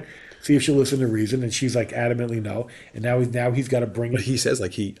out of it, see if she'll listen to reason, and she's like adamantly no. And now he's got to bring But it. he says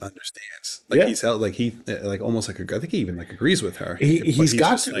like he understands. Like Yeah. he's out like he like almost like I think he even like agrees with her. He's But he's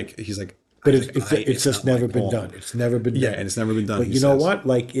got just to. like he's like. But he's like, it's just not never my been call. done. It's never been Yeah, done. and it's never been done, But he you know says. what?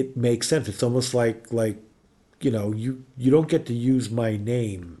 Like it makes sense. It's almost like you know you don't get to use my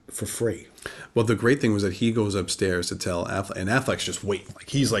name for free. Well, the great thing was that he goes upstairs to tell Affleck, and Affleck's just waiting. Like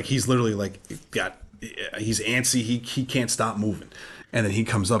he's literally like he's antsy. He can't stop moving. And then he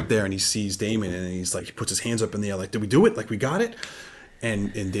comes up there and he sees Damon and he's like he puts his hands up in the air like, did we do it? Like we got it?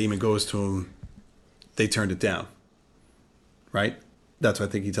 And Damon goes to him. They turned it down. Right? That's what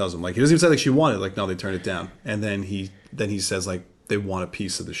I think he tells him. Like he doesn't even say like she wanted. Like no, they turned it down. And then he says like they want a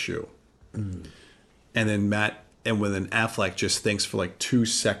piece of the shoe. And then then Affleck just thinks for like 2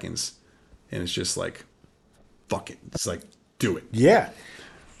 seconds, and it's just like, fuck it. It's like, do it. Yeah.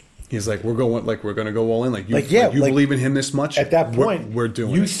 He's like, we're gonna go all in. Like you, Like, yeah, you like, believe in him this much. At that point, we're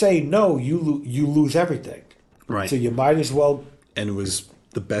doing You it. say no, you lose everything. Right. So you might as well And it was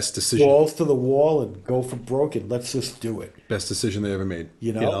the best decision, balls to the wall and go for broke and let's just do it. best decision they ever made.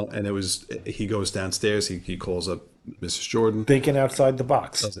 You know? And it was. He goes downstairs. He calls up Mrs. Jordan. Thinking outside the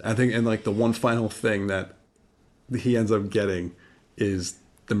box. I think, and like the one final thing that he ends up getting is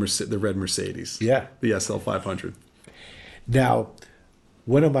the red Mercedes. Yeah. The SL 500. Now,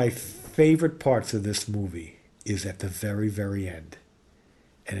 one of my favorite parts of this movie is at the very, very end.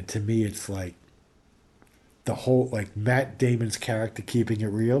 And to me, it's like the whole, like Matt Damon's character keeping it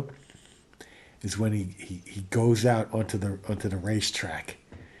real is when he goes out onto the racetrack.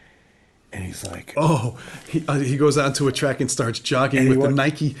 And he's like, Oh, he goes out to a track and starts jogging And he with the wa-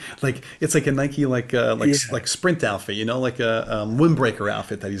 Nike, like it's like a Nike like sprint outfit, you know, like a windbreaker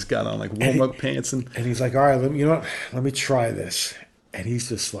outfit that he's got on, like warm up pants, and and he's like, all right, you know what? Let me try this. And he's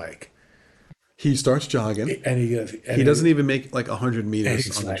just like, he starts jogging. and he goes, and He doesn't even make like 100 meters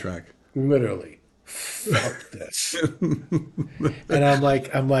he's on the like, track. literally, fuck this. And I'm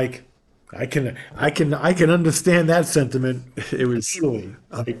like, I can understand that sentiment. It was. Easily.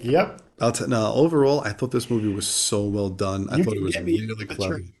 Like, yep. No, overall, I thought this movie was so well done. I You thought can it was get me really the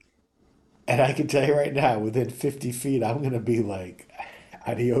clever. tree. And I can tell you right now, within 50 feet, I'm going to be like,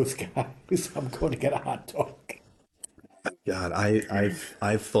 adios, guys. I'm going to get a hot dog. God,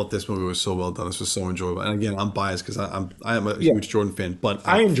 I thought this movie was so well done. This was so enjoyable. And again, I'm biased because I am a huge Jordan fan, but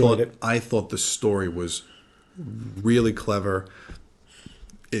I enjoyed thought, it. I thought the story was really clever.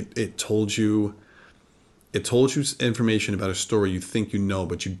 It told you information about a story you think you know,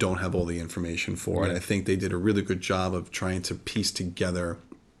 but you don't have all the information for it. I think they did a really good job of trying to piece together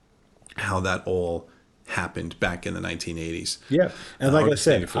how that all happened back in the 1980s. Yeah. And like I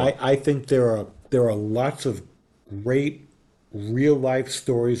said, before. I think there are lots of great real life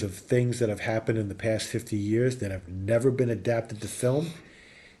stories of things that have happened in the past 50 years that have never been adapted to film.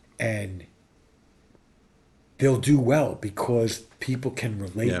 And they'll do well because people can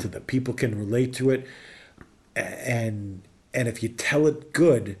relate to them. People can relate to it. And if you tell it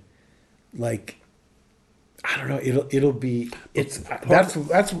good, like, I don't know, it'll be,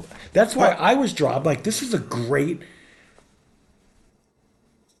 that's why I was drawn. Like, this is a great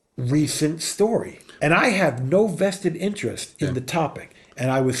recent story. And I have no vested interest in the topic.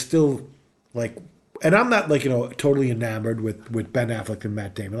 And I was still like, and I'm not like, totally enamored with Ben Affleck and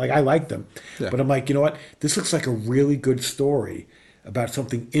Matt Damon. Like, I like them. Yeah. But I'm like, you know what? This looks like a really good story about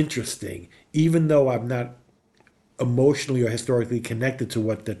something interesting, even though I'm not emotionally or historically connected to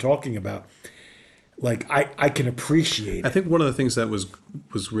what they're talking about. Like, I can appreciate I it. think one of the things that was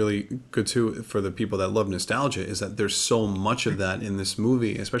really good too for the people that love nostalgia is that there's so much of that in this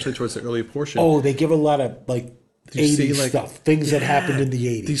movie, especially towards the early portion. Oh, they give a lot of like You see, 80s like, stuff, things that happened in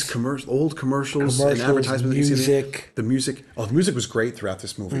the 80s. These old commercials and Commercials, advertisements. You see music. the music. Oh, the music was great throughout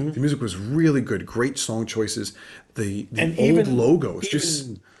this movie. The music was really good. Great song choices. The and old even logos. even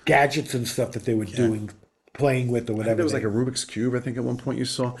Just gadgets and stuff that they were doing playing with or whatever. There was like a Rubik's cube. I think at one point you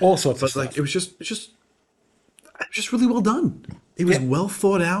saw all sorts of but like stuff. it was just really well done. It was Yeah. well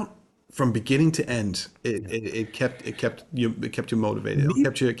thought out from beginning to end. It kept you motivated.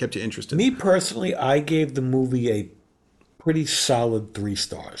 It kept you interested. Me personally, I gave the movie a pretty solid 3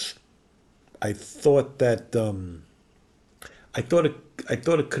 stars. I thought that I thought it I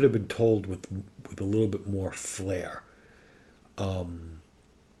thought it could have been told with a little bit more flair.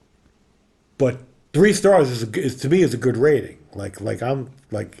 But 3 stars is to me is a good rating. Like I'm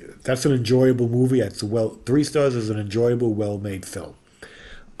like that's an enjoyable movie. It's 3 stars is an enjoyable, well made film.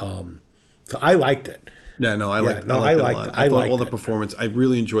 So I liked it. Yeah, no, No, I liked it a liked lot. it. I I thought all liked the it. performance. I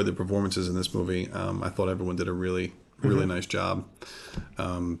really enjoyed the performances in this movie. I thought everyone did a really nice job.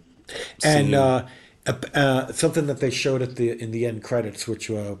 And Seeing- something that they showed in the end credits, which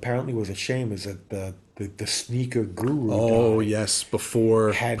apparently was a shame, is that the sneaker guru oh died, yes,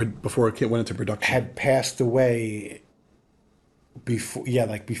 before Had- before it went into production. had passed away before. Yeah,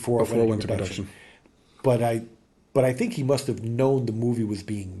 like before Before it went to production. But I think he must have known the movie was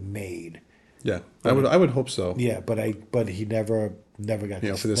being made. Yeah, I would hope so. Yeah, but he never got.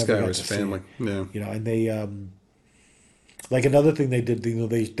 Yeah, to, for this never guy or got his to see family. it. Yeah. You know, and they like another thing they did.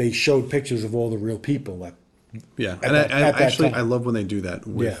 They showed pictures of all the real people that. Yeah, At and that- at that actually time. I love when they do that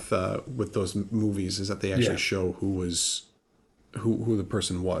with those movies is that they actually Yeah. show who the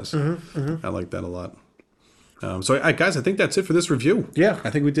person was. I like that a lot. Guys, I think that's it for this review. Yeah. I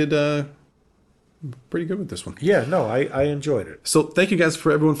think we did pretty good with this one. Yeah, no, I enjoyed it. So thank you guys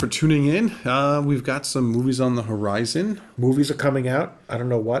for everyone for tuning in. We've got some movies on the horizon. Movies are coming out. I don't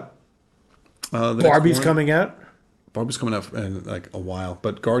know what. The next Barbie's one- coming out. Barbie's coming out in like a while,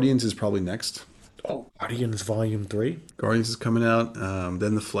 but Guardians is probably next. Oh, Guardians Volume 3. Guardians is coming out.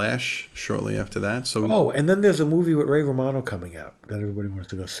 Then The Flash shortly after that. So Oh, and then there's a movie with Ray Romano coming out that everybody wants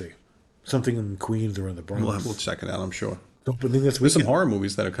to go see. Something in Queens or in the Bronx. we'll check it out. I'm sure. Something this There's some weekend. horror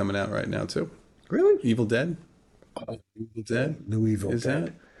movies that are coming out right now too. Really? Evil Dead. Evil Dead. New Evil Is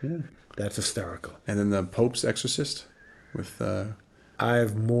Dead. that? Yeah. That's hysterical. And then the Pope's Exorcist with I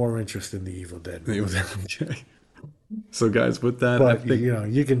have more interest in the Evil Dead. Evil Dead. Okay. So guys, with that, I But think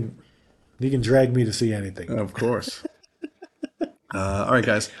you can drag me to see anything. of course. All right,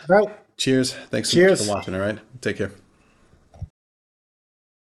 guys. Well, Cheers. Thanks so Cheers. much for watching. All right. Take care.